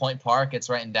called Point Park. It's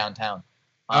right in downtown.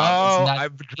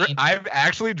 I've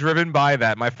actually driven by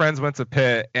that. My friends went to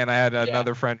Pitt, and I had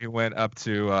another friend who went up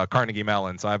to Carnegie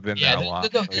Mellon, so I've been there a lot.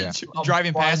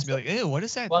 Driving past, be like, ew, what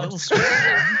is that little school?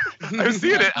 I've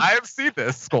seen it. I have seen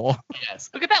this school. Yes.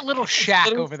 Look at that little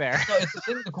shack over there.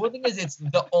 So the cool thing is, it's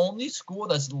the only school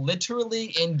that's literally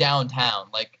in downtown.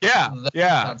 Like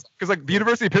because like the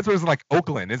University of Pittsburgh is in like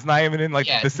Oakland. It's not even in like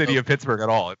the city of Pittsburgh at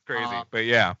all. It's crazy, but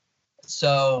yeah.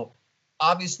 So.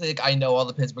 Obviously, like, I know all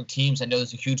the Pittsburgh teams. I know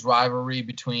there's a huge rivalry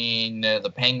between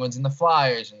the Penguins and the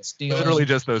Flyers and the Steelers. Literally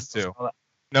just those two.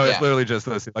 No, it's literally just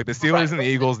those two. Like the Steelers and the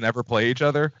Eagles never play each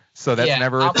other, so that's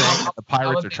never a thing. The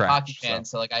Pirates are trash. I'm a hockey fan,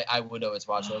 so like I would always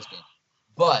watch those games.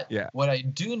 But what I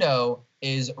do know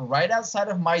is right outside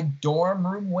of my dorm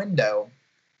room window,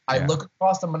 I look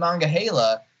across the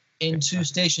Monongahela into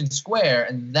Station Square,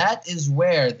 and that is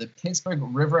where the Pittsburgh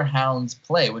Riverhounds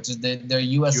play, which is their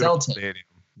USL team. Stadium.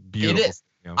 Beautiful. It is.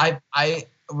 I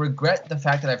regret the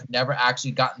fact that I've never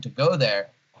actually gotten to go there,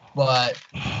 but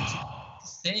I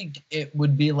think it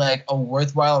would be like a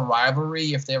worthwhile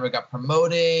rivalry if they ever got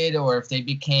promoted or if they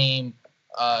became,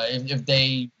 if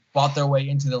they bought their way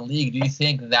into the league. Do you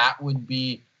think that would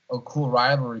be a cool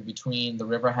rivalry between the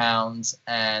Riverhounds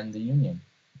and the Union?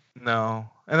 No.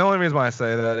 And the only reason why I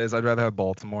say that is I'd rather have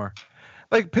Baltimore.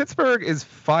 Like, Pittsburgh is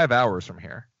 5 hours from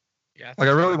here. Yeah, like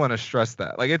I really want to stress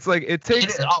that. Like it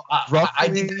takes roughly. I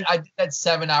did that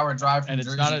 7-hour drive from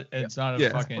Jersey. It's not a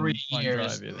fucking fun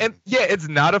drive either. And it's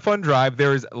not a fun drive.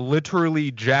 There is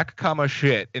literally jack comma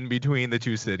shit in between the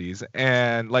two cities,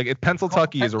 and like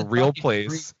Pennsylvania is a real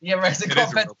place. Yeah, right. It's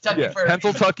called Pennsylvania.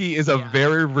 Pennsylvania is a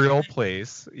very real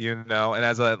place, you know. And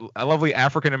as a lovely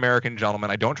African American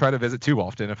gentleman, I don't try to visit too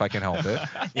often if I can help it,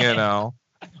 you know.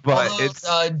 But all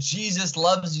those, Jesus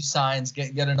loves you signs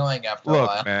get annoying after a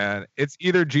while. Look, man, it's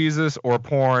either Jesus or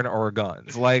porn or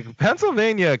guns. Like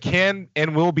Pennsylvania can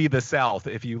and will be the South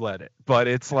if you let it. But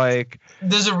it's like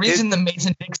there's a reason the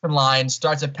Mason-Dixon line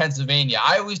starts at Pennsylvania.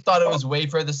 I always thought it was way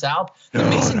further south. The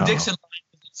Mason-Dixon line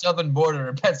is the southern border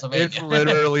of Pennsylvania. It's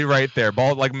literally right there.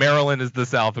 Like Maryland is the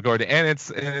South, according to, and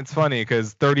it's funny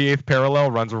because 38th parallel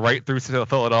runs right through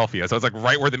Philadelphia, so it's like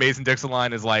right where the Mason-Dixon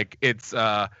line is. Like it's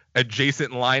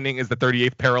adjacent lining is the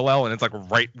 38th parallel, and it's like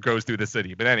right goes through the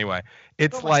city. But anyway,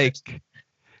 it's like,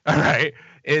 all right,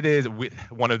 it is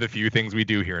one of the few things we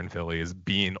do here in Philly is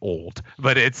being old.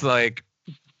 But it's like,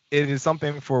 it is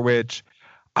something for which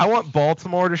I want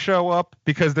Baltimore to show up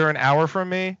because they're an hour from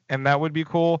me, and that would be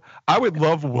cool. I would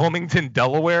love Wilmington,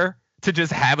 Delaware to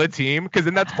just have a team because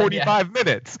then that's 45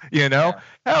 minutes, you know?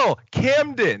 Yeah. Hell,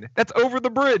 Camden, that's over the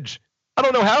bridge. I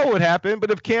don't know how it would happen,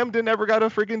 but if Camden ever got a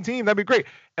freaking team, that'd be great.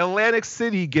 Atlantic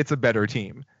City gets a better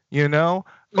team, you know?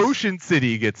 Ocean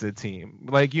City gets a team.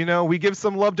 Like, you know, we give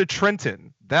some love to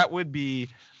Trenton. That would be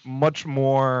much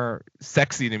more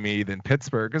sexy to me than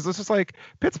Pittsburgh, because it's just like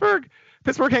Pittsburgh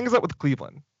hangs out with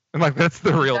Cleveland. And like that's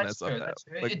the realness of that. That's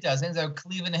true. Like, it does.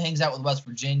 Cleveland hangs out with West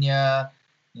Virginia.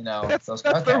 You know, that's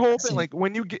their whole thing. Like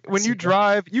when you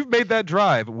drive, you've made that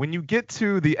drive. When you get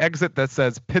to the exit that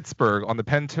says Pittsburgh on the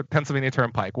Pennsylvania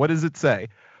Turnpike, what does it say?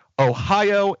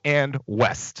 Ohio and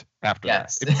West after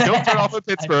that. If you don't turn off at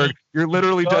Pittsburgh, you're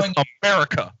literally just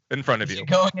America in front of you. If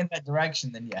you're going in that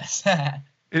direction, then yes.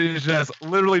 It is just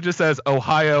literally just says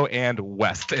Ohio and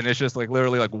West, and it's just like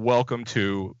literally like welcome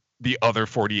to the other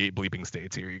 48 bleeping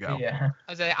states. Here you go. Yeah.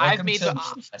 I've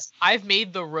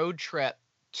made the road trip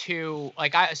to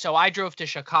I drove to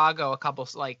Chicago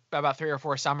about 3 or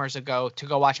 4 summers ago to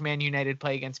go watch Man United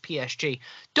play against PSG.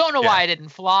 Don't know why I didn't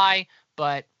fly,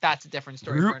 but that's a different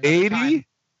story. Route 80.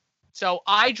 So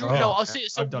I drove.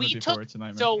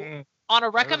 On a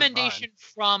recommendation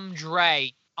from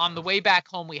Dre on the way back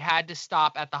home, we had to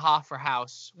stop at the Hoffer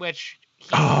House, which.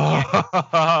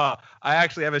 I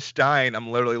actually have a Stein.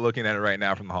 I'm literally looking at it right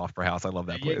now from the Hoffer House. I love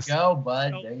that place. There you go,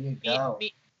 bud. There you go.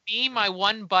 Me, my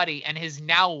one buddy, and his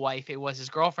now wife, it was his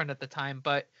girlfriend at the time.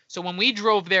 But so when we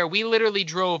drove there, we literally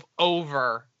drove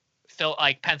over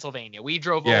Pennsylvania. We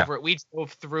drove over it. We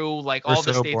drove through all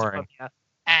the states of Pennsylvania.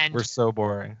 And we're so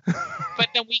boring. But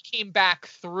then we came back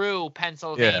through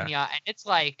Pennsylvania, and it's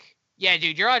like, yeah,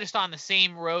 dude, you're all just on the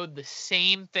same road. The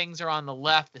same things are on the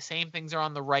left. The same things are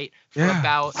on the right for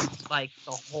about the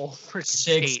whole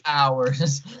 6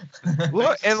 hours.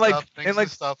 Look, and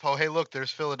stuff. Oh, hey, look, there's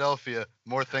Philadelphia.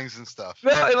 More things and stuff.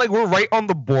 Yeah, and we're right on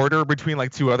the border between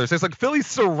two others. It's like Philly's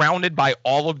surrounded by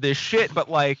all of this shit, but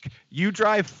you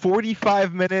drive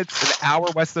 45 minutes, an hour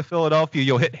west of Philadelphia,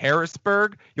 you'll hit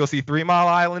Harrisburg. You'll see 3 Mile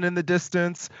Island in the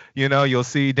distance. You know, you'll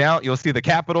see the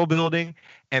Capitol building,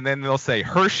 and then they'll say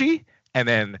Hershey. And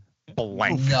then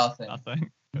blank. Nothing.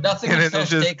 And then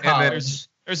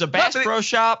there's There's a Bass Pro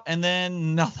Shop, and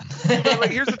then nothing. But,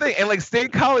 like, here's the thing, and like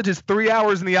State College is 3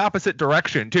 hours in the opposite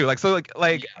direction too. Like so,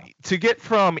 to get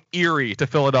from Erie to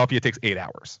Philadelphia takes 8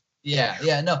 hours.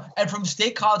 Yeah, no. And from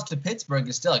State College to Pittsburgh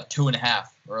is still like 2.5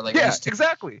 or like. Yeah,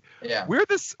 exactly. Yeah. We're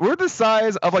the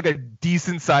size of like a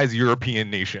decent sized European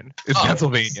nation is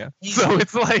Pennsylvania. So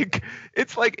it's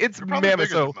mammoth.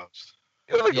 So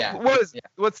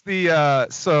what's the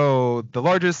so the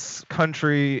largest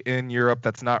country in Europe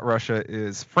that's not Russia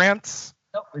is France?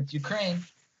 Nope, it's Ukraine.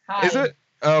 Hi. Is it?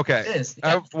 Oh, okay. It is.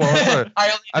 Yeah.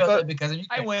 I only know that because of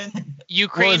Ukraine. I win.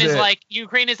 Ukraine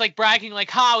is like bragging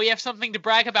like, we have something to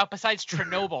brag about besides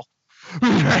Chernobyl.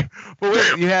 But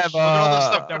wait, you have look at all the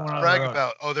stuff to brag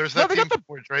about. Oh, there's that team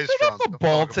where Dre's from. The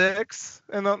Baltics,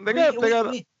 and they got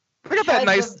that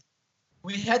nice.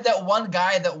 We had that one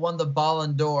guy that won the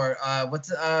Ballon d'Or.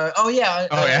 Andriy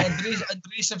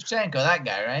Shevchenko, that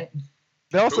guy, right?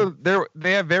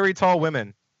 They have very tall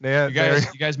women. You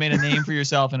guys made a name for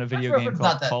yourself in a video game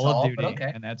called Call of Duty,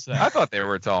 and that's I thought they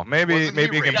were tall. Maybe in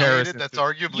comparison. That's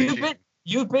arguably.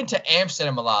 You've been to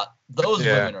Amsterdam a lot. Those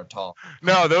women are tall.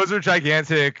 No, those are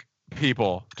gigantic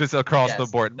people just across the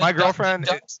board. My girlfriend.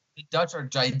 The Dutch are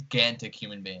gigantic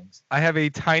human beings. I have a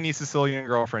tiny Sicilian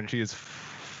girlfriend. She is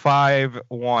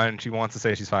 5'1". She wants to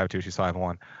say she's 5'2". She's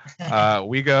 5'1".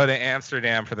 We go to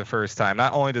Amsterdam for the first time.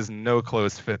 Not only does no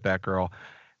clothes fit that girl,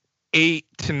 8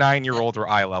 to 9 year olds were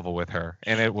eye level with her,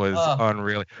 and it was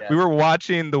unreal. Yeah. We were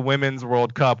watching the Women's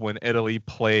World Cup when Italy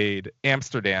played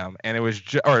Amsterdam, and it was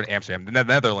the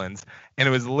Netherlands, and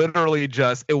it was literally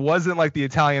it wasn't like the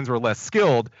Italians were less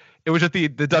skilled. It was just the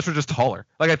Dutch were just taller.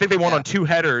 Like I think they won on 2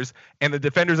 headers, and the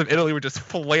defenders of Italy were just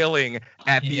flailing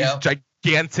at these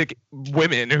gigantic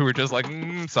women who were just like,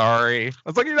 sorry. I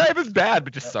was like, you're not even bad,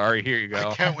 but just sorry. Here you go.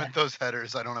 I can't win those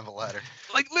headers. I don't have a ladder.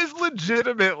 Like, this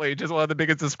legitimately just one of the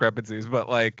biggest discrepancies. But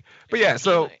yeah.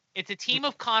 So it's a team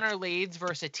of Connor Lades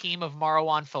versus a team of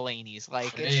Marwan Fellaini's.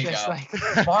 Like, it's just like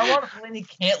Marwan Fellaini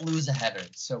can't lose a header.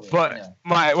 So weird.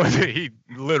 But he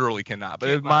literally cannot.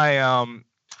 But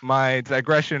my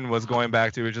digression was going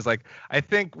back to, just like, I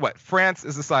think France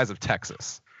is the size of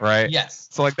Texas. Right. Yes.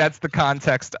 So that's the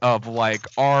context of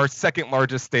our second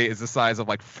largest state is the size of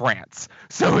France.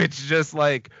 So it's just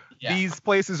these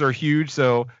places are huge.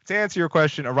 So to answer your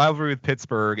question, a rivalry with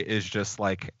Pittsburgh is just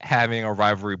like having a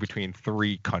rivalry between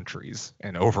 3 countries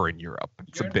and over in Europe.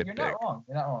 It's a bit big. You're not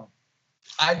wrong.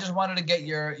 I just wanted to get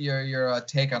your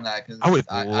take on that because I would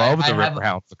love the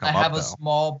Riverhounds to come up. I have a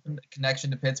small connection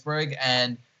to Pittsburgh,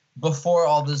 and before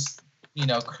all this,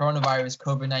 coronavirus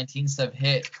COVID-19 stuff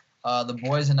hit. The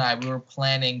boys and we were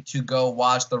planning to go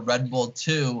watch the Red Bull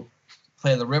 2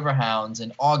 play the Riverhounds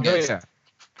in August. Oh, yeah.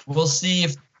 We'll see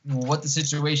what the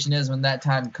situation is when that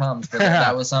time comes, but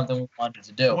that was something we wanted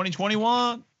to do.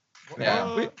 2021.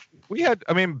 Yeah. We had,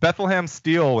 Bethlehem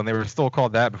Steel, when they were still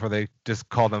called that before they just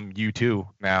called them U2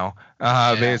 now,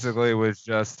 basically was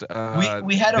just...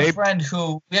 we had a friend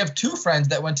we have 2 friends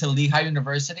that went to Lehigh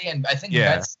University, and I think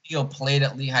Beth Steel played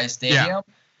at Lehigh Stadium,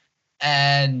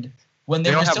 and... When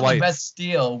they were still in Beth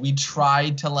Steel, we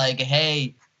tried to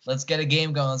hey, let's get a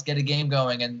game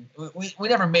going, and we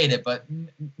never made it, but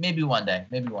maybe one day.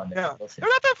 Yeah. We'll they're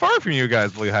not that far from you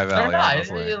guys, Lehigh Valley.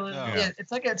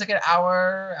 It's like an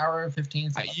hour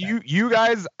 15. You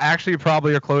guys actually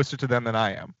probably are closer to them than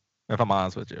I am, if I'm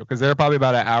honest with you, because they're probably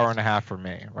about an hour and a half from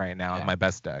me right now on my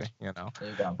best day. There you go.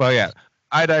 But yeah,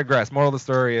 I digress. Moral of the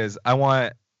story is I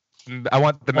want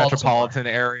the metropolitan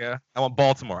area. I want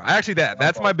Baltimore.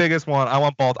 That's my biggest one. I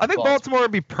want Baltimore. I think Baltimore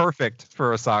would be perfect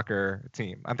for a soccer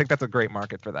team. I think that's a great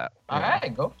market for that. All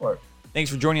right, go for it. Thanks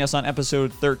for joining us on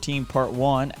episode 13, part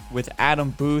 1, with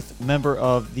Adam Booth, member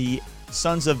of the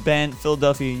Sons of Ben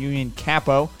Philadelphia Union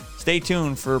Capo. Stay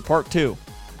tuned for part 2.